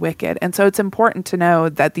very wicked. And so it's important to know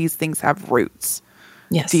that these things have roots.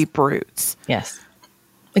 Yes. Deep roots. Yes.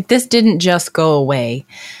 Like this didn't just go away.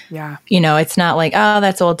 Yeah. It's not like, oh,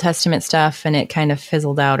 that's Old Testament stuff and it kind of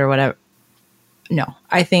fizzled out or whatever. No,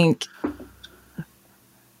 I think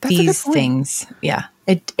these things,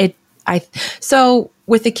 so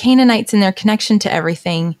with the Canaanites and their connection to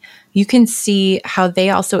everything, you can see how they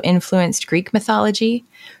also influenced Greek mythology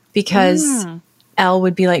because El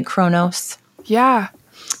would be like Kronos. Yeah.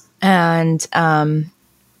 And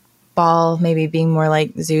Baal maybe being more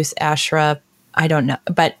like Zeus, Asherah. I don't know.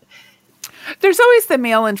 But there's always the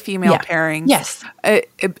male and female pairings. Yes.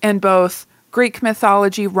 In both Greek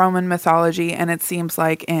mythology, Roman mythology, and it seems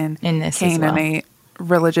like in this Canaanite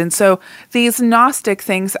religion. So these Gnostic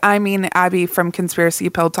things, I mean, Abby from Conspiracy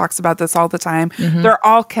Pill talks about this all the time. Mm-hmm. They're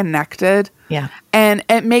all connected. Yeah. And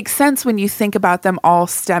it makes sense when you think about them all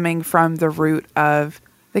stemming from the root of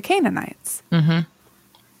the Canaanites. Mm-hmm.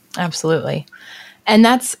 Absolutely. And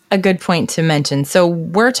that's a good point to mention. So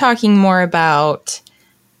we're talking more about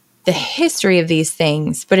the history of these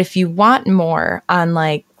things, but if you want more on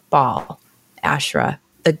like Baal, Asherah,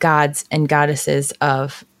 the gods and goddesses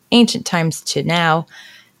of ancient times to now,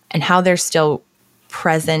 and how they're still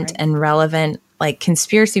present and relevant, like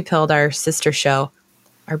Conspiracy Pilled, our sister show,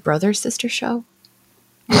 our brother's sister show.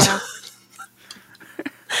 Yeah.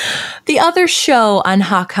 The other show on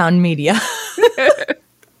Hawkhound Media.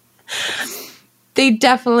 They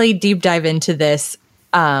definitely deep dive into this.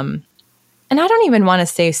 And I don't even want to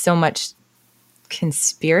say so much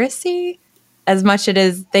conspiracy as much it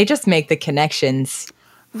is they just make the connections.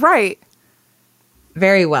 Right.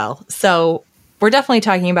 Very well. So we're definitely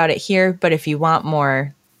talking about it here, but if you want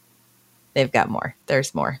more, they've got more.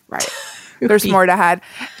 There's more. Right. There's more to add.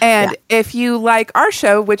 And if you like our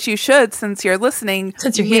show, which you should since you're listening,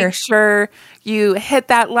 make sure you hit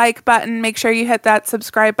that like button. Make sure you hit that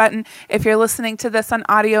subscribe button. If you're listening to this on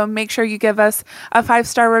audio, make sure you give us a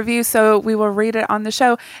 5-star review so we will read it on the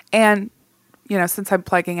show. And since I'm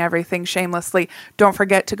plugging everything shamelessly, don't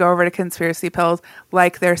forget to go over to Conspiracy Pills,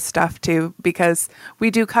 like their stuff too, because we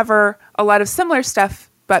do cover a lot of similar stuff,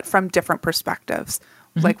 but from different perspectives,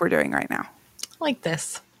 like we're doing right now. Like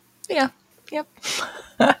this. Yeah. Yep.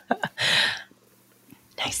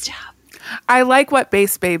 Nice job. I like what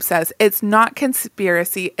Base Babe says. It's not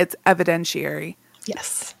conspiracy, it's evidentiary.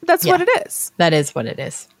 Yes. That's what it is. That is what it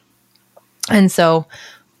is. And so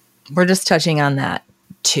we're just touching on that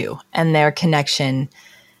too, and their connection.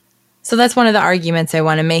 So that's one of the arguments I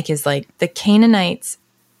want to make is like the Canaanites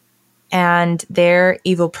and their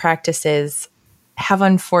evil practices have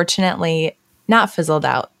unfortunately not fizzled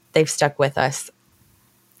out. They've stuck with us.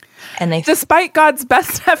 And despite God's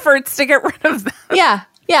best efforts to get rid of them.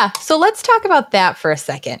 Yeah. So let's talk about that for a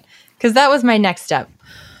second, because that was my next step.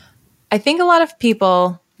 I think a lot of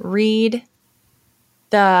people read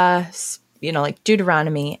the, like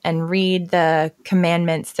Deuteronomy and read the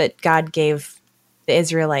commandments that God gave the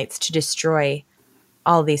Israelites to destroy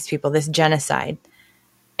all these people, this genocide.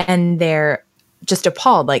 And they're just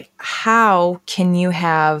appalled. Like, how can you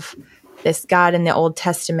have this God in the Old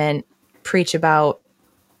Testament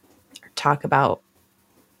talk about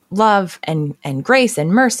love and grace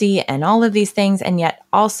and mercy and all of these things, and yet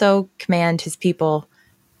also command his people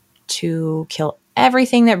to kill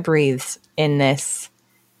everything that breathes in this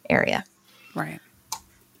area? Right.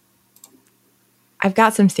 I've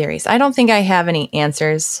got some theories. I don't think I have any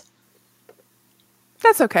answers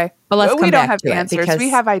That's okay. But let's come we don't back have to it answers. because We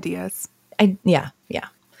have ideas. Yeah.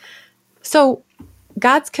 So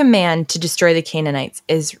God's command to destroy the Canaanites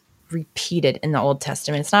is repeated in the Old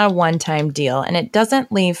Testament. It's not a one-time deal, and it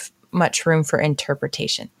doesn't leave much room for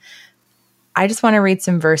interpretation. I just want to read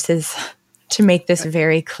some verses to make this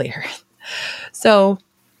very clear. So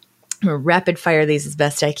I'm going to rapid fire these as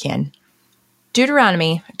best I can.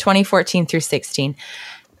 Deuteronomy 20:14 through 16.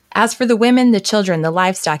 As for the women, the children, the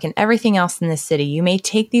livestock, and everything else in the city, you may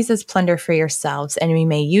take these as plunder for yourselves, and you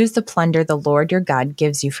may use the plunder the Lord your God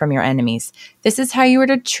gives you from your enemies. This is how you are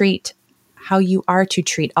to treat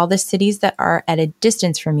all the cities that are at a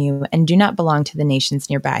distance from you and do not belong to the nations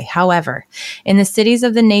nearby. However, in the cities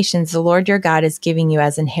of the nations the Lord your God is giving you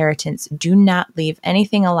as inheritance, do not leave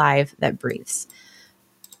anything alive that breathes.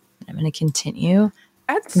 I'm going to continue.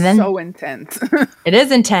 That's so intense. It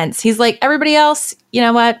is intense. He's like, everybody else, you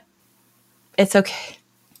know what? It's okay.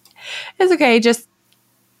 It's okay. Just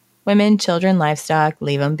women, children, livestock,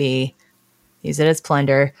 leave them be. Use it as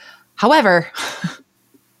plunder. However,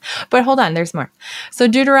 but hold on, there's more. So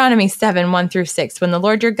Deuteronomy 7:1 through 6, when the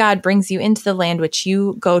Lord your God brings you into the land which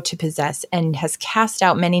you go to possess and has cast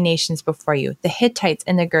out many nations before you, the Hittites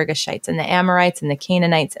and the Girgashites and the Amorites and the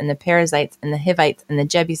Canaanites and the Perizzites and the Hivites and the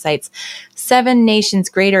Jebusites, 7 nations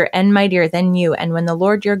greater and mightier than you. And when the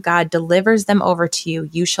Lord your God delivers them over to you,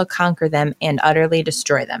 you shall conquer them and utterly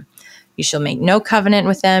destroy them. You shall make no covenant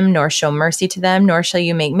with them, nor show mercy to them, nor shall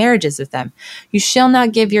you make marriages with them. You shall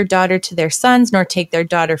not give your daughter to their sons, nor take their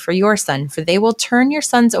daughter for your son, for they will turn your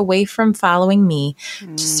sons away from following me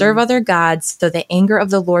to serve other gods, so the anger of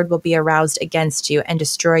the Lord will be aroused against you and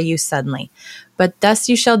destroy you suddenly. But thus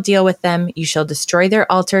you shall deal with them. You shall destroy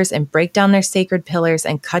their altars and break down their sacred pillars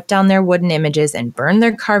and cut down their wooden images and burn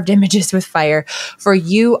their carved images with fire. For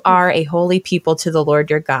you are a holy people to the Lord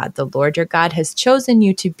your God. The Lord your God has chosen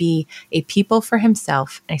you to be a people for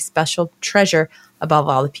himself, a special treasure above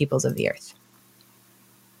all the peoples of the earth.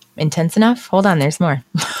 Intense enough? Hold on, there's more.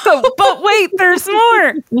 But wait, there's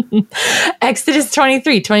more. Exodus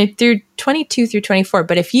 22 through 24.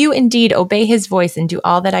 But if you indeed obey his voice and do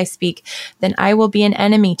all that I speak, then I will be an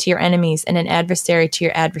enemy to your enemies and an adversary to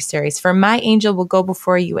your adversaries. For my angel will go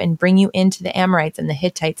before you and bring you into the Amorites and the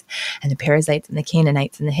Hittites and the Perizzites and the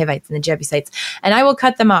Canaanites and the Hivites and the Jebusites, and I will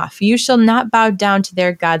cut them off. You shall not bow down to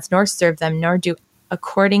their gods, nor serve them, nor do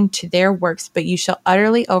according to their works, but you shall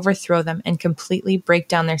utterly overthrow them and completely break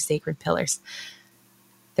down their sacred pillars.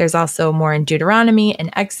 There's also more in Deuteronomy and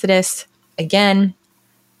Exodus. Again,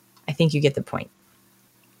 I think you get the point.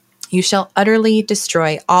 You shall utterly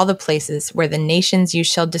destroy all the places where the nations you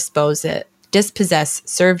shall dispossess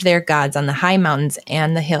served their gods on the high mountains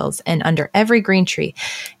and the hills and under every green tree.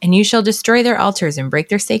 And you shall destroy their altars and break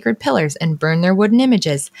their sacred pillars and burn their wooden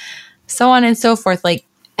images. So on and so forth. Like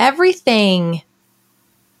everything,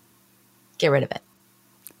 get rid of it.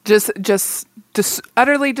 Just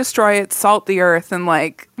utterly destroy it, salt the earth, and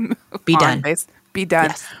be done. Be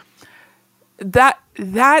done. Yes.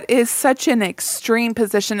 That is such an extreme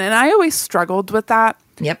position, and I always struggled with that.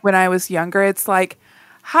 Yep. When I was younger, it's like,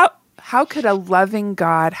 how could a loving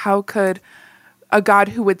God, how could a God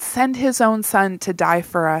who would send his own son to die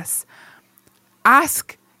for us,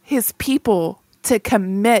 ask his people to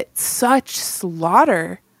commit such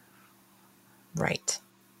slaughter? Right.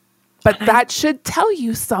 But that should tell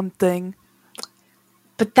you something.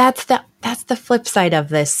 But that's the flip side of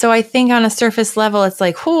this. So I think on a surface level, it's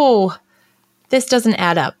like, whoo, this doesn't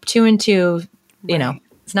add up. 2 and 2,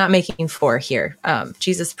 it's not making 4 here.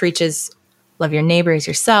 Jesus preaches, love your neighbor as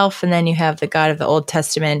yourself. And then you have the God of the Old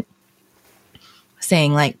Testament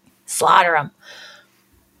saying slaughter them.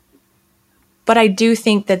 But I do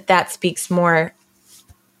think that speaks more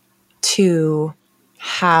to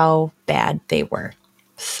how bad they were.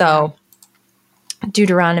 So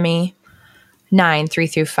Deuteronomy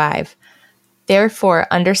 9:3 through 5. Therefore,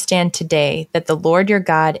 understand today that the Lord your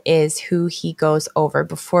God is who he goes over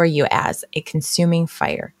before you as a consuming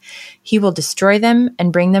fire. He will destroy them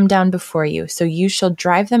and bring them down before you, so you shall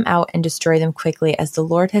drive them out and destroy them quickly, as the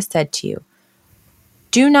Lord has said to you.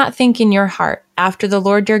 Do not think in your heart, after the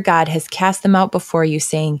Lord your God has cast them out before you,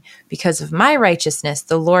 saying, because of my righteousness,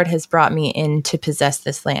 the Lord has brought me in to possess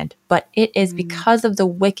this land. But it is because of the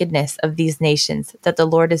wickedness of these nations that the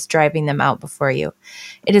Lord is driving them out before you.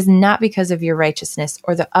 It is not because of your righteousness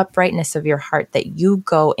or the uprightness of your heart that you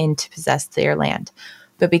go in to possess their land,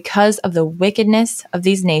 but because of the wickedness of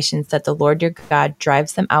these nations that the Lord your God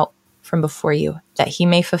drives them out from before you, that he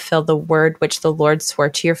may fulfill the word which the Lord swore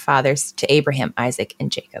to your fathers, to Abraham, Isaac,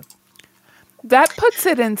 and Jacob. That puts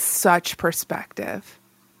it in such perspective.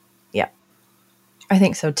 Yeah, I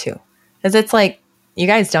think so too. Because it's like, you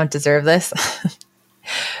guys don't deserve this.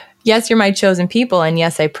 yes, you're my chosen people, and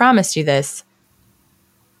yes, I promised you this,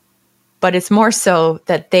 but it's more so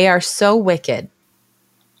that they are so wicked.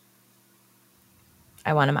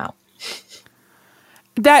 I want them out.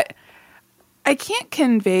 That I can't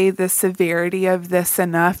convey the severity of this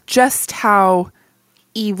enough, just how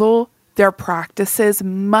evil their practices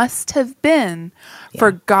must have been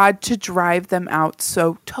for God to drive them out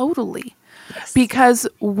so totally. Yes. Because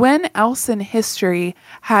when else in history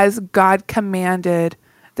has God commanded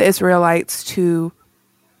the Israelites to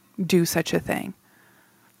do such a thing?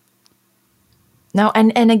 No,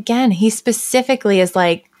 and again, he specifically is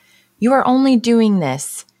like, you are only doing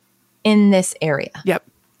this in this area. Yep.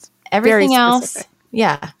 Everything else,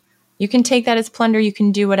 you can take that as plunder. You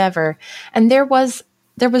can do whatever. And there was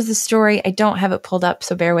a story. I don't have it pulled up,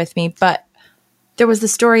 so bear with me. But there was the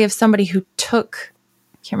story of somebody who took,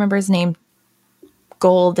 I can't remember his name,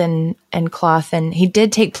 gold and cloth, and he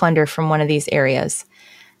did take plunder from one of these areas.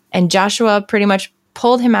 And Joshua pretty much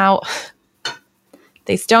pulled him out.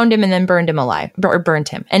 They stoned him and then burned him alive, or burned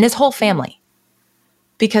him and his whole family,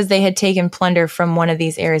 because they had taken plunder from one of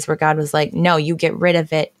these areas where God was like, no, you get rid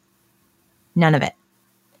of it. None of it.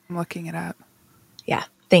 I'm looking it up. Yeah.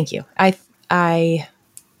 Thank you. I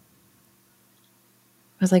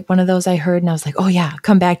was like one of those I heard and I was like, oh yeah,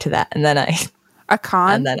 come back to that. And then Achan?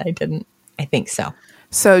 And then I didn't. I think so.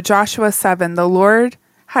 So Joshua 7, the Lord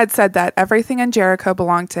had said that everything in Jericho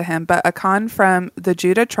belonged to him, but Achan from the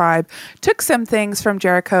Judah tribe took some things from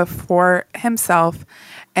Jericho for himself.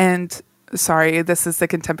 And sorry, this is the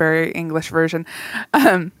contemporary English version.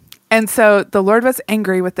 And so the Lord was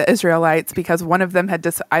angry with the Israelites because one of them had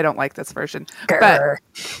I don't like this version, but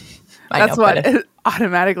that's what it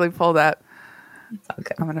automatically pulled up.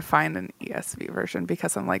 Okay. I'm going to find an ESV version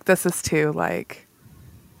because I'm like, this is too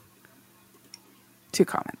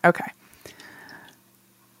common. Okay.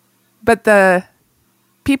 But the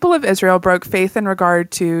people of Israel broke faith in regard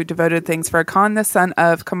to devoted things, for Achan, the son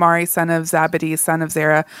of Kamari, son of Zabadi, son of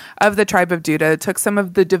Zerah, of the tribe of Judah, took some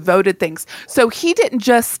of the devoted things. So he didn't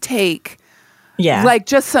just take like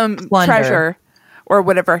just some plunder, treasure or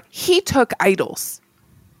whatever. He took idols.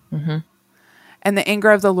 Mm-hmm. And the anger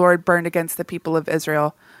of the Lord burned against the people of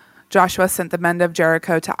Israel. Joshua sent the men of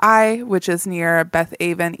Jericho to Ai, which is near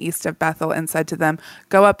Beth-aven, east of Bethel, and said to them,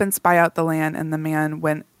 go up and spy out the land. And the men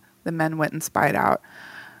went and spied out.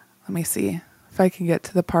 Let me see if I can get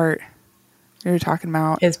to the part you're talking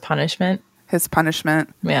about. His punishment.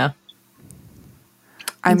 Yeah.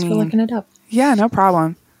 Thanks for looking it up. Yeah, no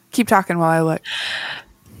problem. Keep talking while I look.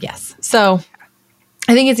 Yes. So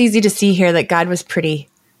I think it's easy to see here that God was pretty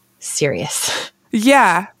serious.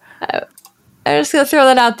 Yeah. I'm just going to throw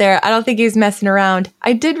that out there. I don't think he was messing around.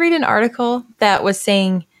 I did read an article that was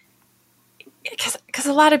saying, because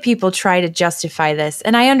a lot of people try to justify this,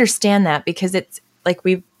 and I understand that because it's like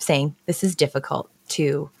we're saying, this is difficult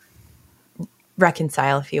to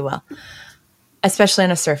reconcile, if you will, especially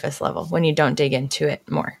on a surface level when you don't dig into it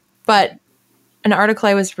more. But an article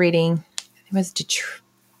I was reading, it was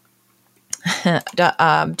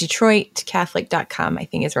DetroitCatholic.com, I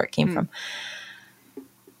think is where it came from.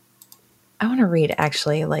 I want to read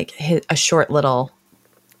actually like a short little,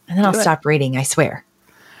 and then I'll stop reading, I swear.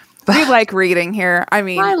 But we like reading here. I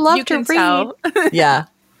mean, I love to read. Tell. Yeah.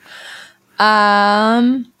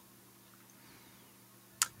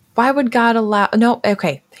 Why would God allow? No.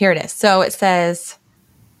 Okay. Here it is. So it says,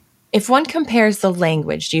 if one compares the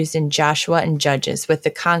language used in Joshua and Judges with the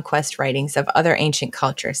conquest writings of other ancient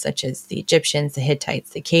cultures, such as the Egyptians, the Hittites,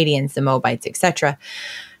 the Akkadians, the Moabites, etc.,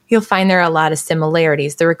 you'll find there are a lot of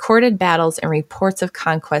similarities. The recorded battles and reports of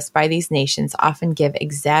conquest by these nations often give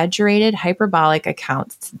exaggerated, hyperbolic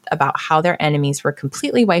accounts about how their enemies were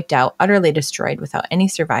completely wiped out, utterly destroyed without any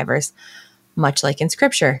survivors, much like in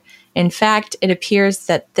Scripture. In fact, it appears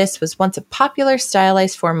that this was once a popular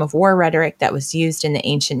stylized form of war rhetoric that was used in the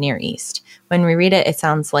ancient Near East. When we read it, it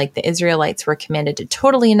sounds like the Israelites were commanded to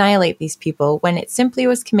totally annihilate these people when it simply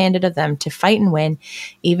was commanded of them to fight and win,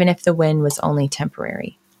 even if the win was only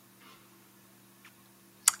temporary.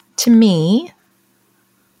 To me,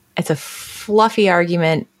 it's a fluffy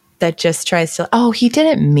argument that just tries to, he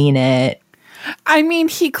didn't mean it. I mean,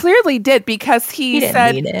 he clearly did, because he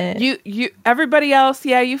said, mean it. You, everybody else,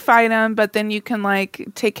 you fight them, but then you can like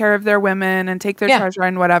take care of their women and take their treasure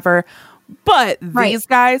and whatever. But these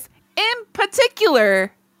guys in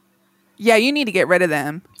particular, you need to get rid of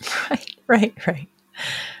them. Right.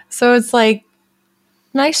 So it's like,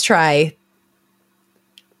 nice try.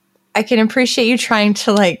 I can appreciate you trying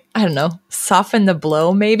to, like, I don't know, soften the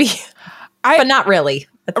blow maybe, but not really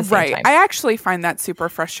at the same time. I actually find that super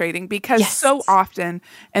frustrating because so often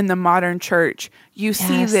in the modern church, you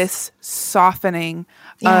see this softening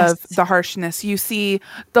of the harshness. You see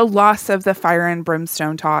the loss of the fire and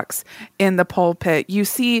brimstone talks in the pulpit. You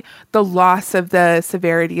see the loss of the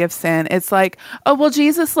severity of sin. It's like, oh, well,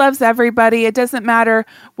 Jesus loves everybody. It doesn't matter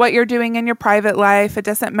what you're doing in your private life. It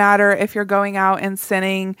doesn't matter if you're going out and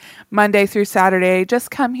sinning Monday through Saturday.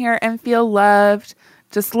 Just come here and feel loved.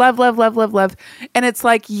 Just love, love, love, love, love. And it's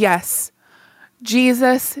like, yes,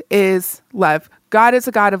 Jesus is love. God is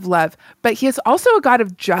a God of love, but he is also a God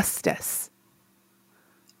of justice.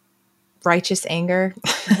 Righteous anger.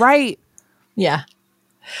 Right. Yeah.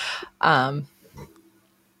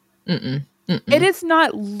 It is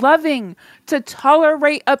not loving to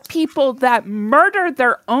tolerate a people that murder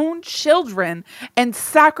their own children and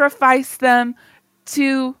sacrifice them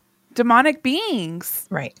to demonic beings.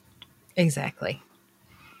 Right. Exactly.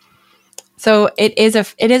 So it is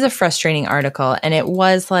a frustrating article, and it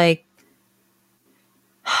was like,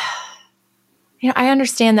 I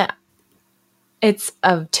understand that it's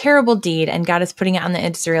a terrible deed and God is putting it on the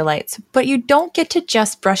Israelites, but you don't get to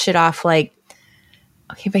just brush it off like,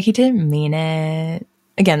 okay, but he didn't mean it.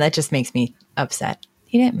 Again, that just makes me upset.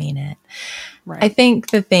 He didn't mean it. Right. I think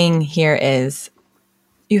the thing here is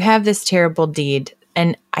you have this terrible deed,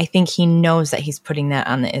 and I think he knows that he's putting that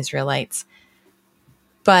on the Israelites.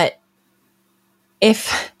 But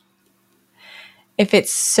if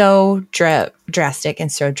it's so drastic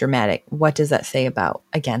and so dramatic, what does that say about,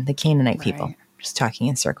 again, the Canaanite people? Just talking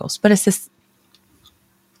in circles. But it's this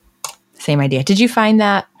same idea. Did you find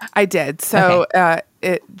that? I did. So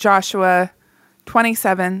Joshua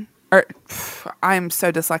 27, or I'm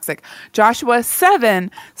so dyslexic. Joshua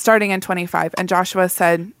 7, starting in 25. And Joshua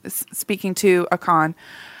said, speaking to Achan,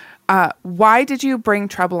 why did you bring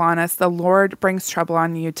trouble on us? The Lord brings trouble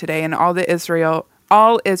on you today. And all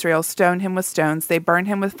Israel stoned him with stones. They burned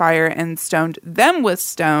him with fire and stoned them with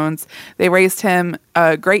stones. They raised him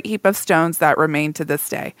a great heap of stones that remain to this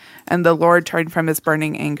day. And the Lord turned from his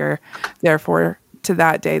burning anger. Therefore, to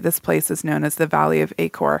that day, this place is known as the Valley of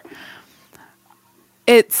Achor.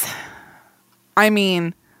 He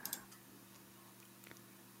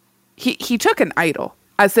took an idol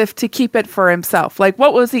as if to keep it for himself. Like,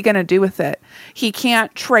 what was he going to do with it? He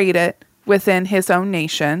can't trade it within his own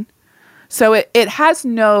nation. So it has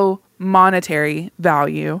no monetary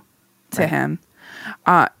value to him.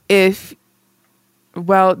 They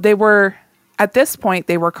were, at this point,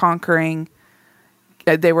 they were conquering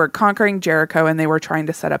Jericho, and they were trying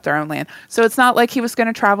to set up their own land. So it's not like he was going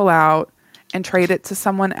to travel out and trade it to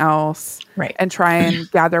someone else and try and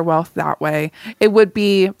gather wealth that way. It would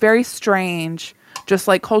be very strange, just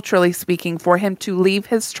like culturally speaking, for him to leave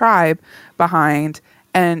his tribe behind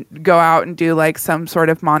and go out and do like some sort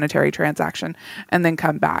of monetary transaction and then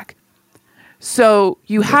come back. So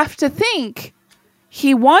you have to think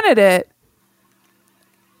he wanted it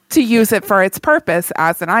to use it for its purpose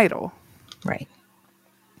as an idol. Right.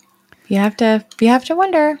 You have to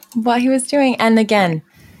wonder what he was doing. And again,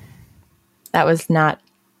 that was not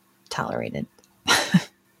tolerated.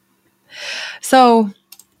 So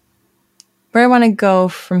where I want to go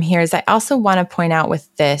from here is I also want to point out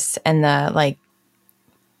with this and the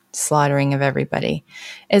slaughtering of everybody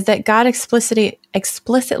is that God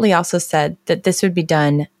explicitly also said that this would be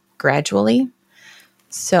done gradually.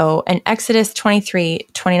 So in Exodus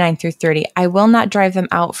 23:29 through 30, I will not drive them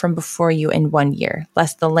out from before you in 1 year,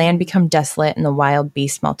 lest the land become desolate and the wild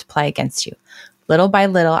beasts multiply against you. Little by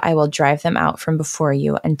little, I will drive them out from before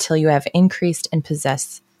you until you have increased and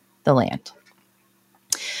possess the land.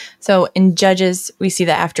 So in Judges, we see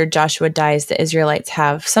that after Joshua dies, the Israelites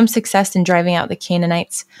have some success in driving out the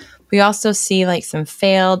Canaanites. We also see some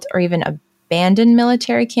failed or even abandoned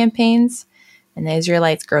military campaigns. And the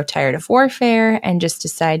Israelites grow tired of warfare and just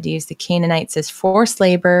decide to use the Canaanites as forced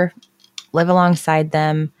labor, live alongside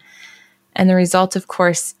them. And the result, of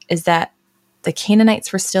course, is that the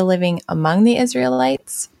Canaanites were still living among the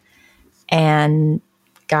Israelites. And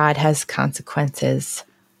God has consequences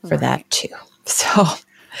for that too. So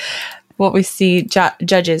what we see,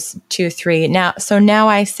 Judges 2:3. Now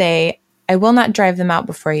I say, I will not drive them out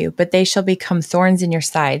before you, but they shall become thorns in your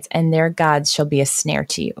sides, and their gods shall be a snare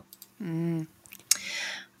to you.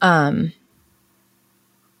 That's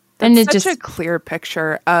such a clear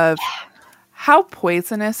picture of how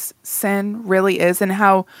poisonous sin really is and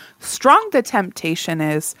how strong the temptation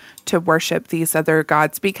is to worship these other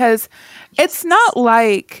gods, because it's not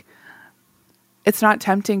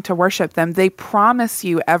tempting to worship them. They promise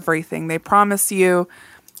you everything. They promise you,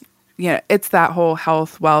 it's that whole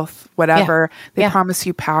health, wealth, whatever. They promise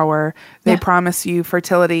you power. They promise you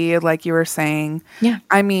fertility, like you were saying. Yeah.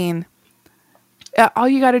 I mean, all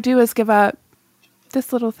you got to do is give up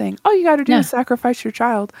this little thing. All you got to do is sacrifice your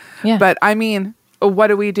child. Yeah. But I mean, what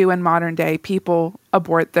do we do in modern day? People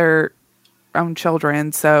abort their own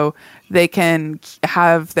children so they can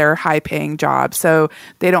have their high-paying job, so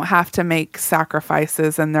they don't have to make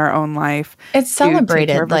sacrifices in their own life. It's to take care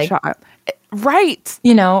celebrated. of a Like, child. Right.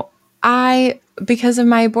 Because of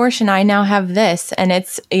my abortion, I now have this, and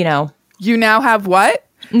it's, You now have what?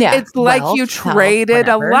 yeah, It's like wealth, you health, traded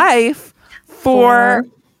a whatever. life for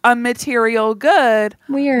a material good.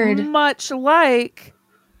 Weird. Much like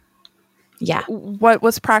Yeah. what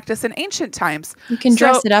was practiced in ancient times. You can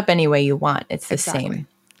dress it up any way you want. It's the Exactly. same.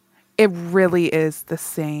 It really is the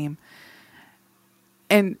same.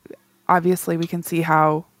 And obviously we can see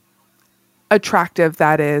how attractive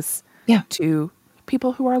that is to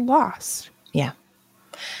people who are lost. Yeah.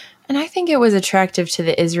 And I think it was attractive to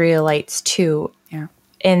the Israelites too. Yeah.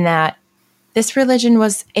 In that this religion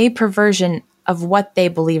was a perversion of what they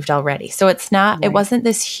believed already. So it's not, it wasn't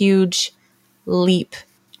this huge leap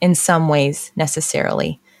in some ways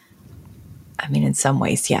necessarily. I mean, in some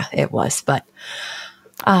ways, yeah, it was, but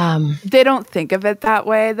they don't think of it that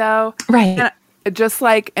way though. Right. And just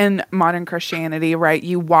like in modern Christianity, right?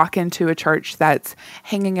 You walk into a church that's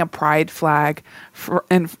hanging a pride flag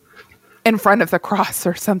in front of the cross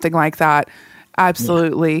or something like that.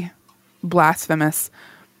 Absolutely blasphemous.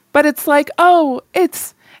 But it's like, oh,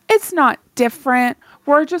 it's not different.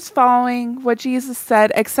 We're just following what Jesus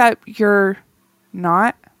said, except you're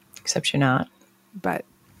not. Except you're not. But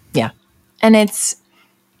yeah. And it's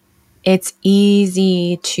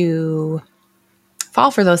easy to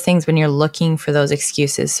fall for those things when you're looking for those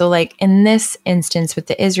excuses. So like in this instance with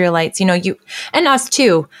the Israelites, you and us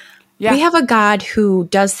too, we have a God who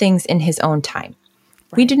does things in his own time.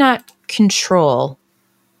 Right. We do not control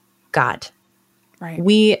God. Right.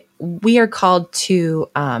 We are called to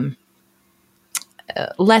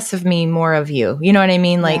less of me, more of you. You know what I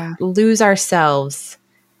mean? Like lose ourselves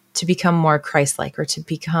to become more Christ-like or to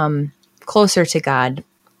become closer to God.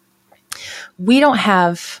 We don't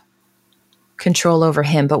have control over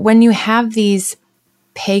him. But when you have these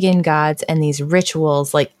pagan gods and these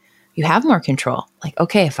rituals, like you have more control. Like,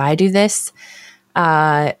 okay, if I do this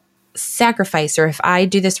sacrifice, or if I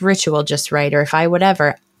do this ritual just right, or if I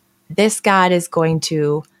whatever, this God is going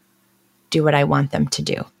to do what I want them to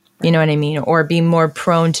do. You know what I mean? Or be more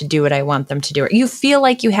prone to do what I want them to do. Or you feel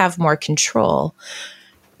like you have more control,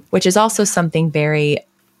 which is also something very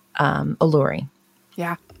alluring.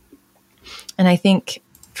 Yeah. And I think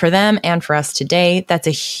for them and for us today, that's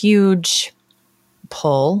a huge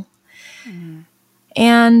pull. Mm.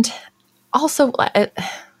 And also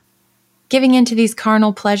giving into these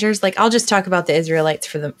carnal pleasures. Like I'll just talk about the Israelites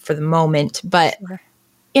for the moment, but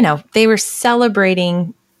they were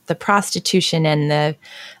celebrating the prostitution and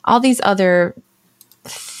all these other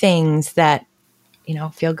things that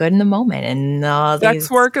feel good in the moment, and all sex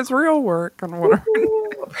work is real work and whatever.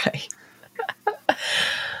 Right.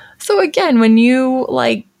 So again, when you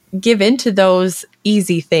give into those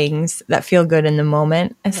easy things that feel good in the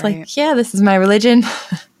moment, it's like, yeah, this is my religion.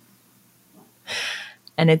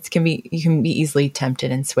 And you can be easily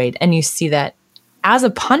tempted and swayed. And you see that as a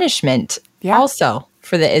punishment also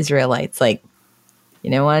for the Israelites. Like, you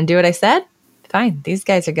don't want to do what I said? Fine. These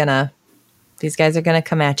guys are gonna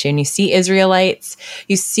come at you. And you see Israelites,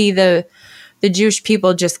 you see the Jewish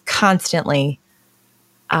people just constantly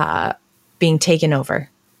being taken over.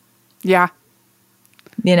 Yeah.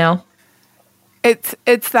 It's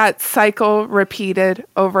that cycle repeated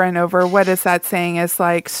over and over. What is that saying? Is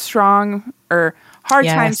like strong or hard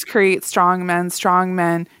times create strong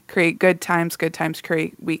men create good times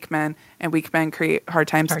create weak men, and weak men create hard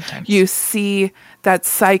times. You see that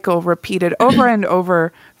cycle repeated over and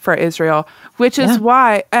over for Israel, which is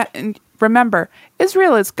why, and remember,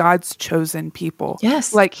 Israel is God's chosen people.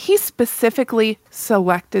 Yes. Like he specifically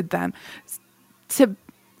selected them to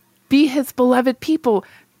be his beloved people.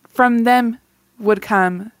 From them would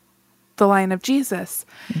come the line of Jesus.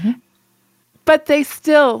 Mm-hmm. But they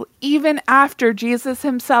still, even after Jesus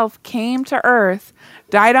himself came to earth,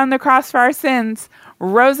 died on the cross for our sins,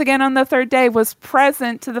 rose again on the third day, was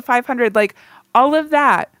present to the 500, like all of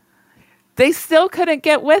that, they still couldn't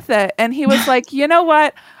get with it. And he was like, you know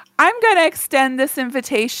what? I'm going to extend this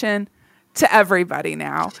invitation to everybody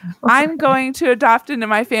now. I'm going to adopt into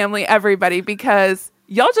my family everybody, because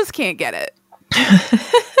y'all just can't get it.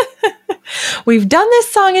 We've done this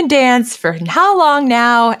song and dance for how long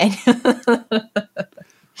now? And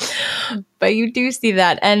but you do see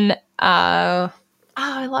that. And I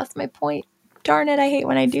lost my point. Darn it. I hate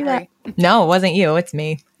when I do that. No, it wasn't you. It's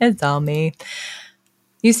me. It's all me.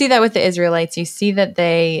 You see that with the Israelites. You see that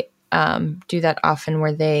they do that often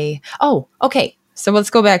where okay. So let's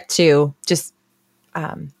go back to just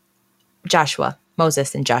Joshua,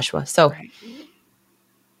 Moses and Joshua. So Right.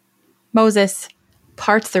 Moses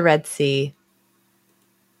parts the Red Sea.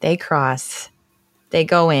 They cross. They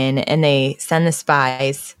go in and they send the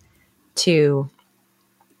spies to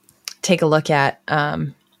take a look at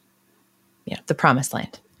the promised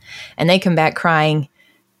land. And they come back crying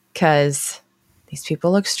because these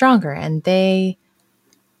people look stronger. And they,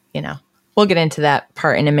 we'll get into that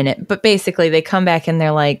part in a minute. But basically they come back and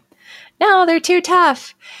they're like, no, they're too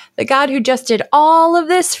tough. The God who just did all of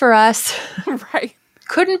this for us Right.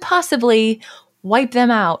 couldn't possibly wipe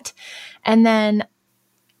them out. And then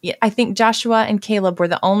I think Joshua and Caleb were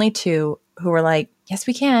the only two who were like, yes,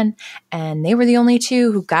 we can. And they were the only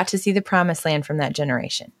two who got to see the promised land from that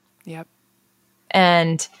generation. Yep.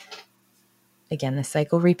 And again, the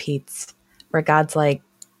cycle repeats where God's like,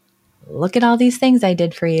 look at all these things I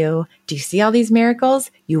did for you. Do you see all these miracles?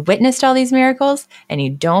 You witnessed all these miracles and you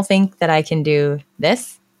don't think that I can do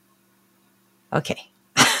this? Okay.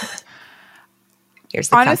 Here's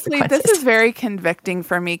the Honestly, consequences. this is very convicting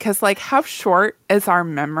for me because, like, how short is our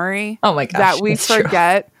memory? Oh my gosh, that we it's true.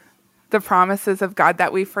 forget the promises of God,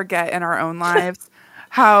 that we forget in our own lives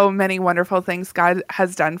how many wonderful things God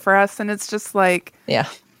has done for us. And it's just like, yeah.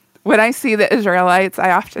 When I see the Israelites,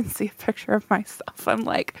 I often see a picture of myself. I'm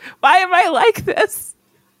like, why am I like this?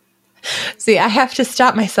 See, I have to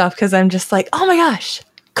stop myself because I'm just like, oh my gosh,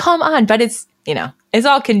 come on. But it's, it's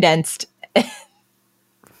all condensed.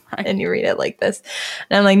 Right. And you read it like this.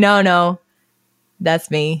 And I'm like, no,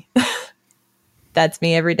 that's me. That's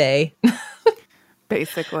me every day.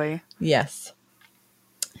 Basically. Yes.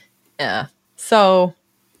 Yeah. So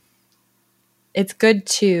it's good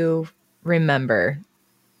to remember.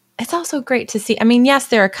 It's also great to see. I mean, yes,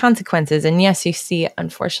 there are consequences. And yes,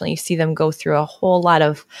 unfortunately, you see them go through a whole lot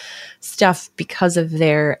of stuff because of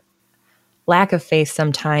their lack of faith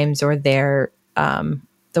sometimes, or their,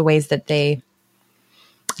 the ways that they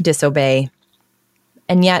disobey.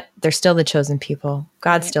 And yet they're still the chosen people.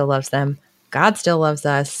 God still loves them. God still loves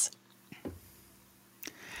us.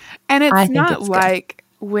 And it's not like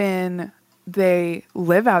when they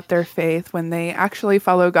live out their faith, when they actually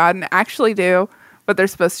follow God and actually do what they're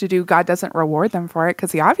supposed to do, God doesn't reward them for it,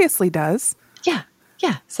 because he obviously does. Yeah.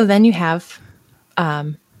 Yeah. So then you have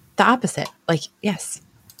the opposite. Like, yes,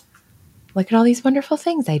 look at all these wonderful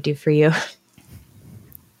things I do for you.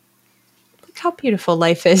 Look how beautiful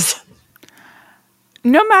life is.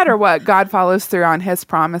 No matter what, God follows through on his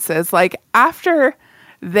promises. Like, after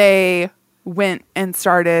they went and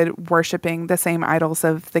started worshiping the same idols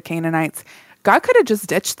of the Canaanites, God could have just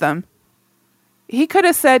ditched them. He could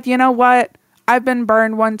have said, you know what? I've been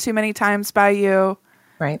burned one too many times by you.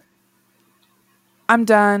 Right. I'm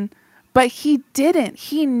done. But he didn't.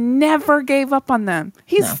 He never gave up on them.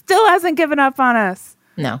 He still hasn't given up on us.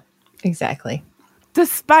 No, exactly.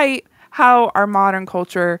 Despite how our modern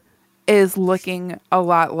culture is looking a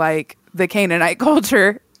lot like the Canaanite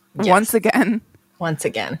culture once again.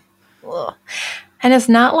 Ugh. And it's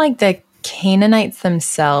not like the Canaanites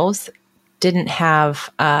themselves didn't have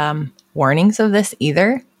warnings of this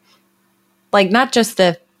either. Like, not just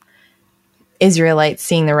the Israelites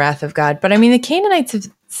seeing the wrath of God, but I mean, the Canaanites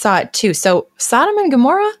saw it too. So Sodom and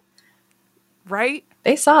Gomorrah, right?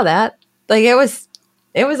 They saw that. Like, it was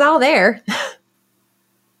all there.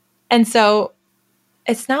 And so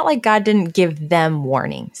it's not like God didn't give them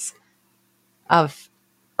warnings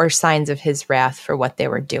or signs of his wrath for what they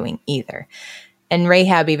were doing either. And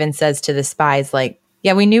Rahab even says to the spies, like,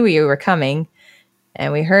 yeah, we knew you were coming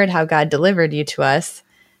and we heard how God delivered you to us.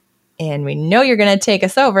 And we know you're going to take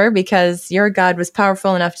us over because your God was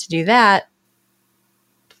powerful enough to do that.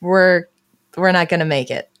 We're not going to make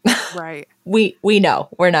it. Right. We know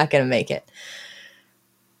we're not going to make it.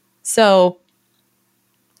 So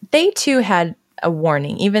they too had a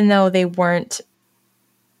warning, even though they weren't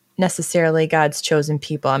necessarily God's chosen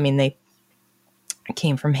people. I mean, they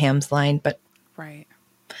came from Ham's line, but right.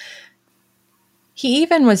 He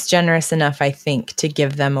even was generous enough, I think, to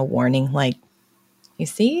give them a warning. Like, you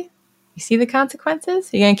see the consequences?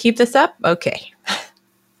 You're going to keep this up? Okay.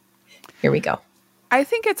 Here we go. I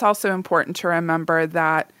think it's also important to remember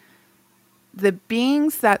that the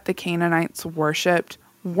beings that the Canaanites worshipped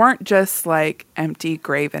weren't just like empty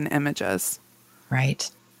graven images. Right.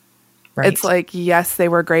 It's like, yes, they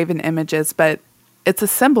were graven images, but it's a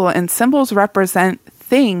symbol, and symbols represent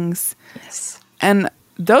things. Yes. And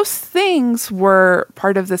those things were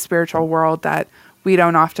part of the spiritual world that we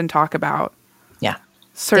don't often talk about. Yeah.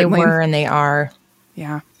 Certainly. They were and they are.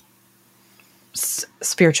 Yeah.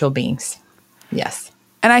 Spiritual beings. Yes.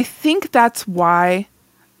 And I think that's why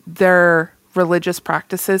their religious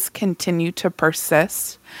practices continue to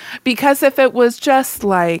persist. Because if it was just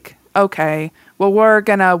like, okay, well, we're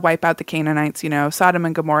going to wipe out the Canaanites. Sodom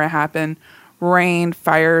and Gomorrah happened, rained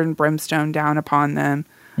fire and brimstone down upon them.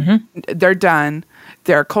 They're done.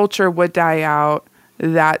 Their culture would die out.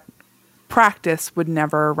 That practice would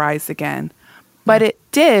never arise again. But it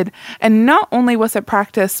did. And not only was it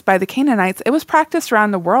practiced by the Canaanites, it was practiced around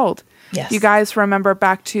the world. Yes. You guys remember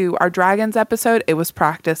back to our dragons episode, it was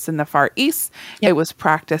practiced in the Far East. Yep. It was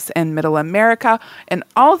practiced in Middle America. And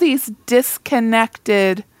all these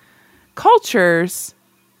disconnected cultures,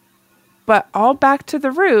 but all back to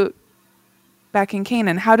the root, back in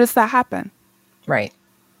Canaan. How does that happen? Right.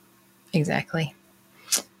 Exactly.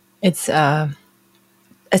 It's a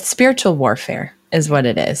spiritual warfare is what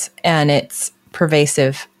it is. And it's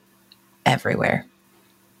pervasive everywhere.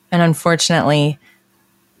 And unfortunately,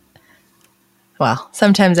 well,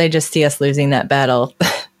 sometimes I just see us losing that battle.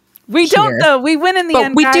 We don't, though. We win in the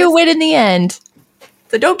end, we do win in the end.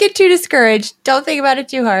 So don't get too discouraged. Don't think about it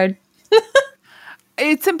too hard.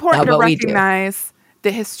 It's important to recognize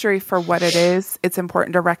the history for what it is. It's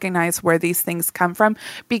important to recognize where these things come from,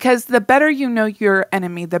 because the better you know your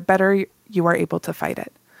enemy, the better you are able to fight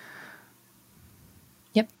it.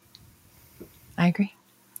 Yep. I agree.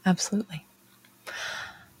 Absolutely.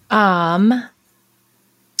 What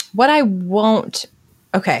I won't...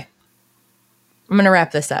 Okay. I'm going to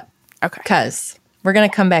wrap this up. Okay. Because we're going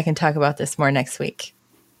to come back and talk about this more next week.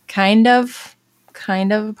 Kind of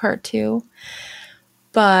a part 2.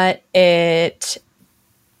 But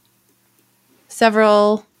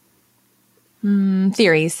several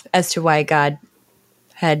theories as to why God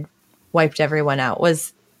had wiped everyone out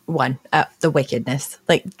was one, the wickedness.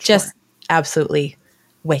 Just absolutely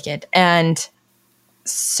wicked. And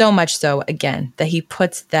so much so, again, that he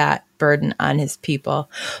puts that burden on his people,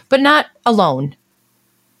 but not alone.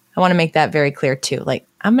 I want to make that very clear too.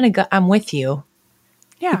 I'm with you.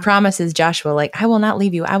 Yeah. He promises Joshua, I will not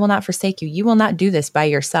leave you. I will not forsake you. You will not do this by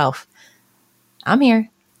yourself. I'm here.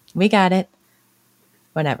 We got it.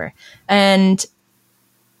 Whatever. And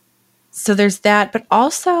so there's that, but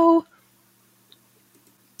also,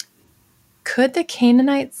 could the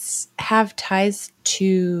Canaanites have ties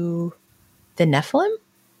to the Nephilim?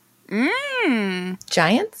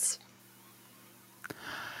 Giants?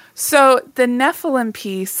 So the Nephilim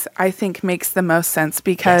piece, I think, makes the most sense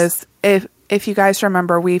because if you guys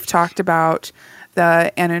remember, we've talked about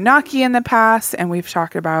the Anunnaki in the past, and we've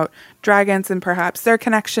talked about dragons and perhaps their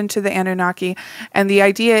connection to the Anunnaki. And the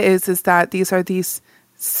idea is that these are these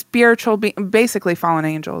spiritual, basically fallen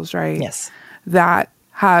angels, right? Yes. That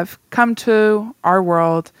have come to our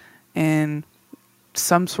world in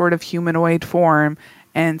some sort of humanoid form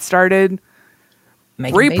and started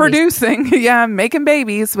reproducing, making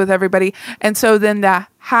babies with everybody. And so then the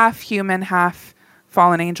half human, half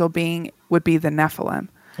fallen angel being would be the Nephilim.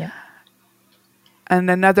 Yeah. And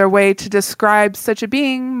another way to describe such a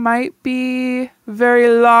being might be very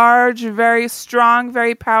large, very strong,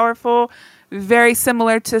 very powerful, very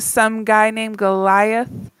similar to some guy named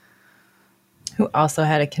Goliath. Who also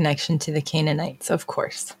had a connection to the Canaanites, of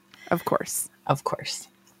course. Of course. Of course.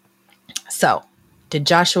 So, did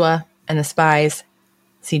Joshua and the spies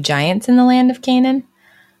see giants in the land of Canaan?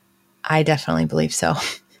 I definitely believe so.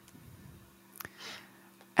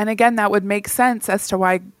 And again, that would make sense as to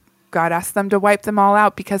why God asked them to wipe them all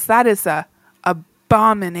out, because that is a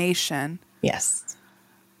abomination. Yes.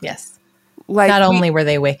 Yes. Not only were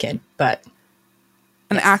they wicked, but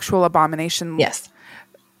an actual abomination. Yes.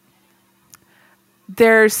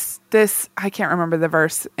 There's this, I can't remember the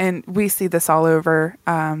verse, and we see this all over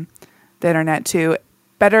the internet too.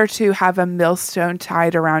 Better to have a millstone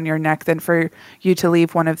tied around your neck than for you to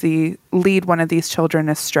lead one of these children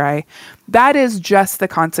astray. That is just the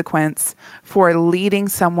consequence for leading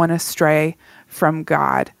someone astray from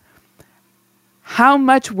God. How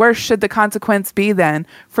much worse should the consequence be then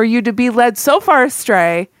for you to be led so far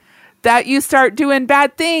astray that you start doing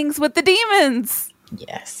bad things with the demons?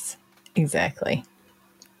 Yes, exactly.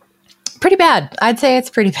 Pretty bad. I'd say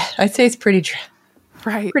it's pretty bad. I'd say it's pretty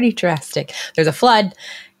drastic. There's a flood.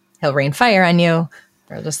 He'll rain fire on you.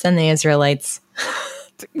 Or just send the Israelites.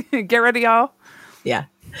 Get rid of y'all. Yeah,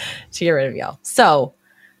 to get rid of y'all. So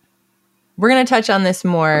we're going to touch on this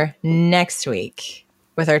more next week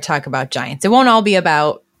with our talk about giants. It won't all be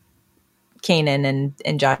about Canaan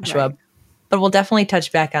and Joshua, right, but we'll definitely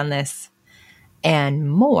touch back on this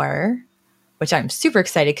and more, which I'm super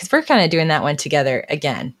excited because we're kind of doing that one together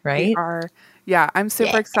again, right? We are. Yeah, I'm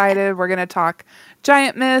super excited. We're going to talk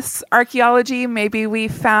giant myths, archaeology. Maybe we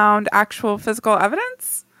found actual physical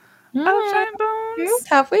evidence of giant bones.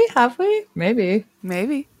 Have we? Maybe.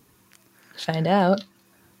 Find out.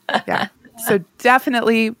 Yeah. So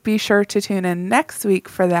definitely be sure to tune in next week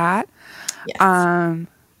for that. Yes.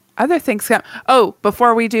 Other things.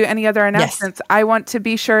 Before we do any other announcements, I want to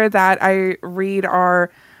be sure that I read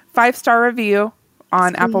our 5-star review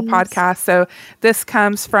on Apple Podcasts. So this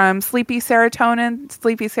comes from Sleepy Serotonin.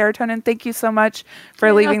 Sleepy Serotonin, thank you so much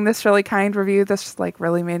for leaving this really kind review. This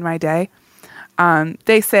really made my day.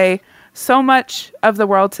 They say, so much of the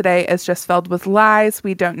world today is just filled with lies.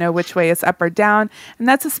 We don't know which way is up or down, and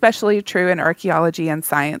that's especially true in archaeology and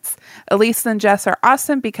science. Elise and Jess are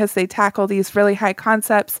awesome because they tackle these really high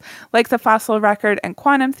concepts like the fossil record and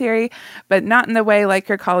quantum theory, but not in the way like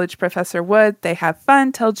your college professor would. They have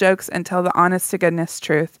fun, tell jokes, and tell the honest-to-goodness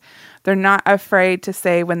truth. They're not afraid to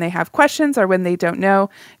say when they have questions or when they don't know.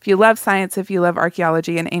 If you love science, if you love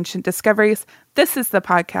archaeology and ancient discoveries, this is the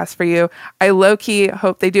podcast for you. I low-key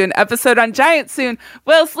hope they do an episode on giants soon.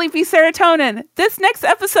 Well, Sleepy Serotonin, this next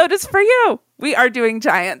episode is for you. We are doing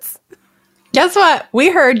giants. Guess what? We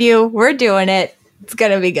heard you. We're doing it. It's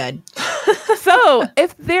going to be good. So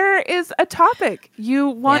if there is a topic you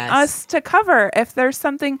want us to cover, if there's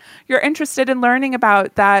something you're interested in learning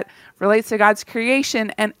about that relates to God's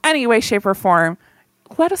creation in any way, shape, or form,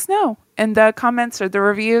 let us know in the comments or the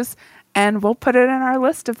reviews, and we'll put it in our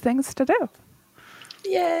list of things to do.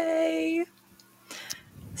 Yay.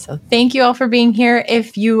 So thank you all for being here.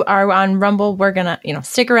 If you are on Rumble, we're going to,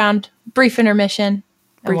 stick around, brief intermission,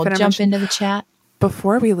 and we'll jump into the chat.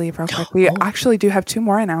 Before we leave real quick, we actually do have 2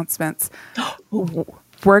 more announcements.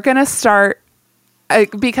 We're going to start,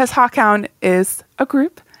 because Hawkhound is a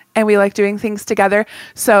group and we like doing things together.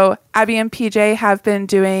 So Abby and PJ have been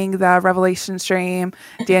doing the Revelation stream,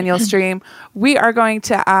 Daniel stream. We are going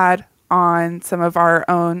to add on some of our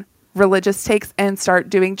own religious takes and start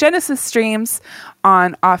doing Genesis streams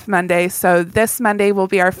on off Monday. So this Monday will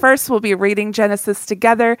be our first. We'll be reading Genesis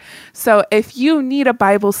together. So if you need a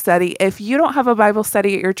Bible study, if you don't have a Bible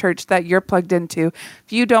study at your church that you're plugged into,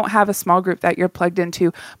 if you don't have a small group that you're plugged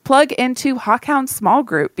into, plug into Hawkhound small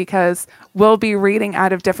group, because we'll be reading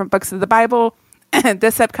out of different books of the Bible. And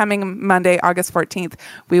this upcoming Monday, August 14th,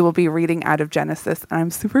 we will be reading out of Genesis.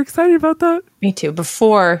 I'm super excited about that. Me too.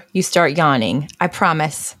 Before you start yawning, I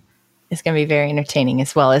promise it's going to be very entertaining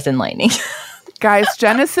as well as enlightening. Guys,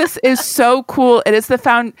 Genesis is so cool. It is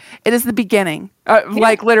the beginning.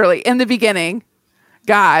 Like literally in the beginning,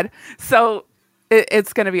 God. So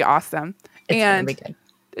it's going to be awesome. It's going to be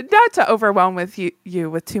good. Not to overwhelm you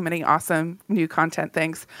with too many awesome new content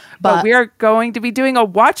things, but we are going to be doing a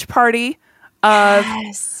watch party of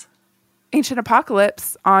Ancient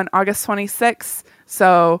Apocalypse on August 26th.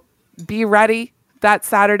 So be ready that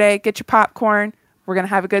Saturday. Get your popcorn. We're going to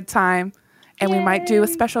have a good time, and we might do a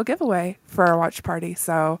special giveaway for our watch party.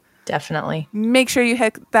 So definitely make sure you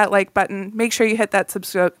hit that like button. Make sure you hit that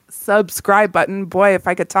subscribe button. Boy, if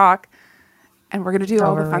I could talk. And we're going to do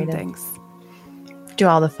all the fun things. Do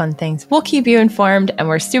all the fun things. We'll keep you informed, and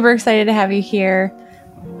we're super excited to have you here.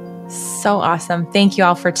 So awesome. Thank you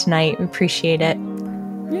all for tonight. We appreciate it.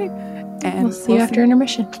 And we'll see you after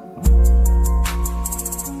intermission.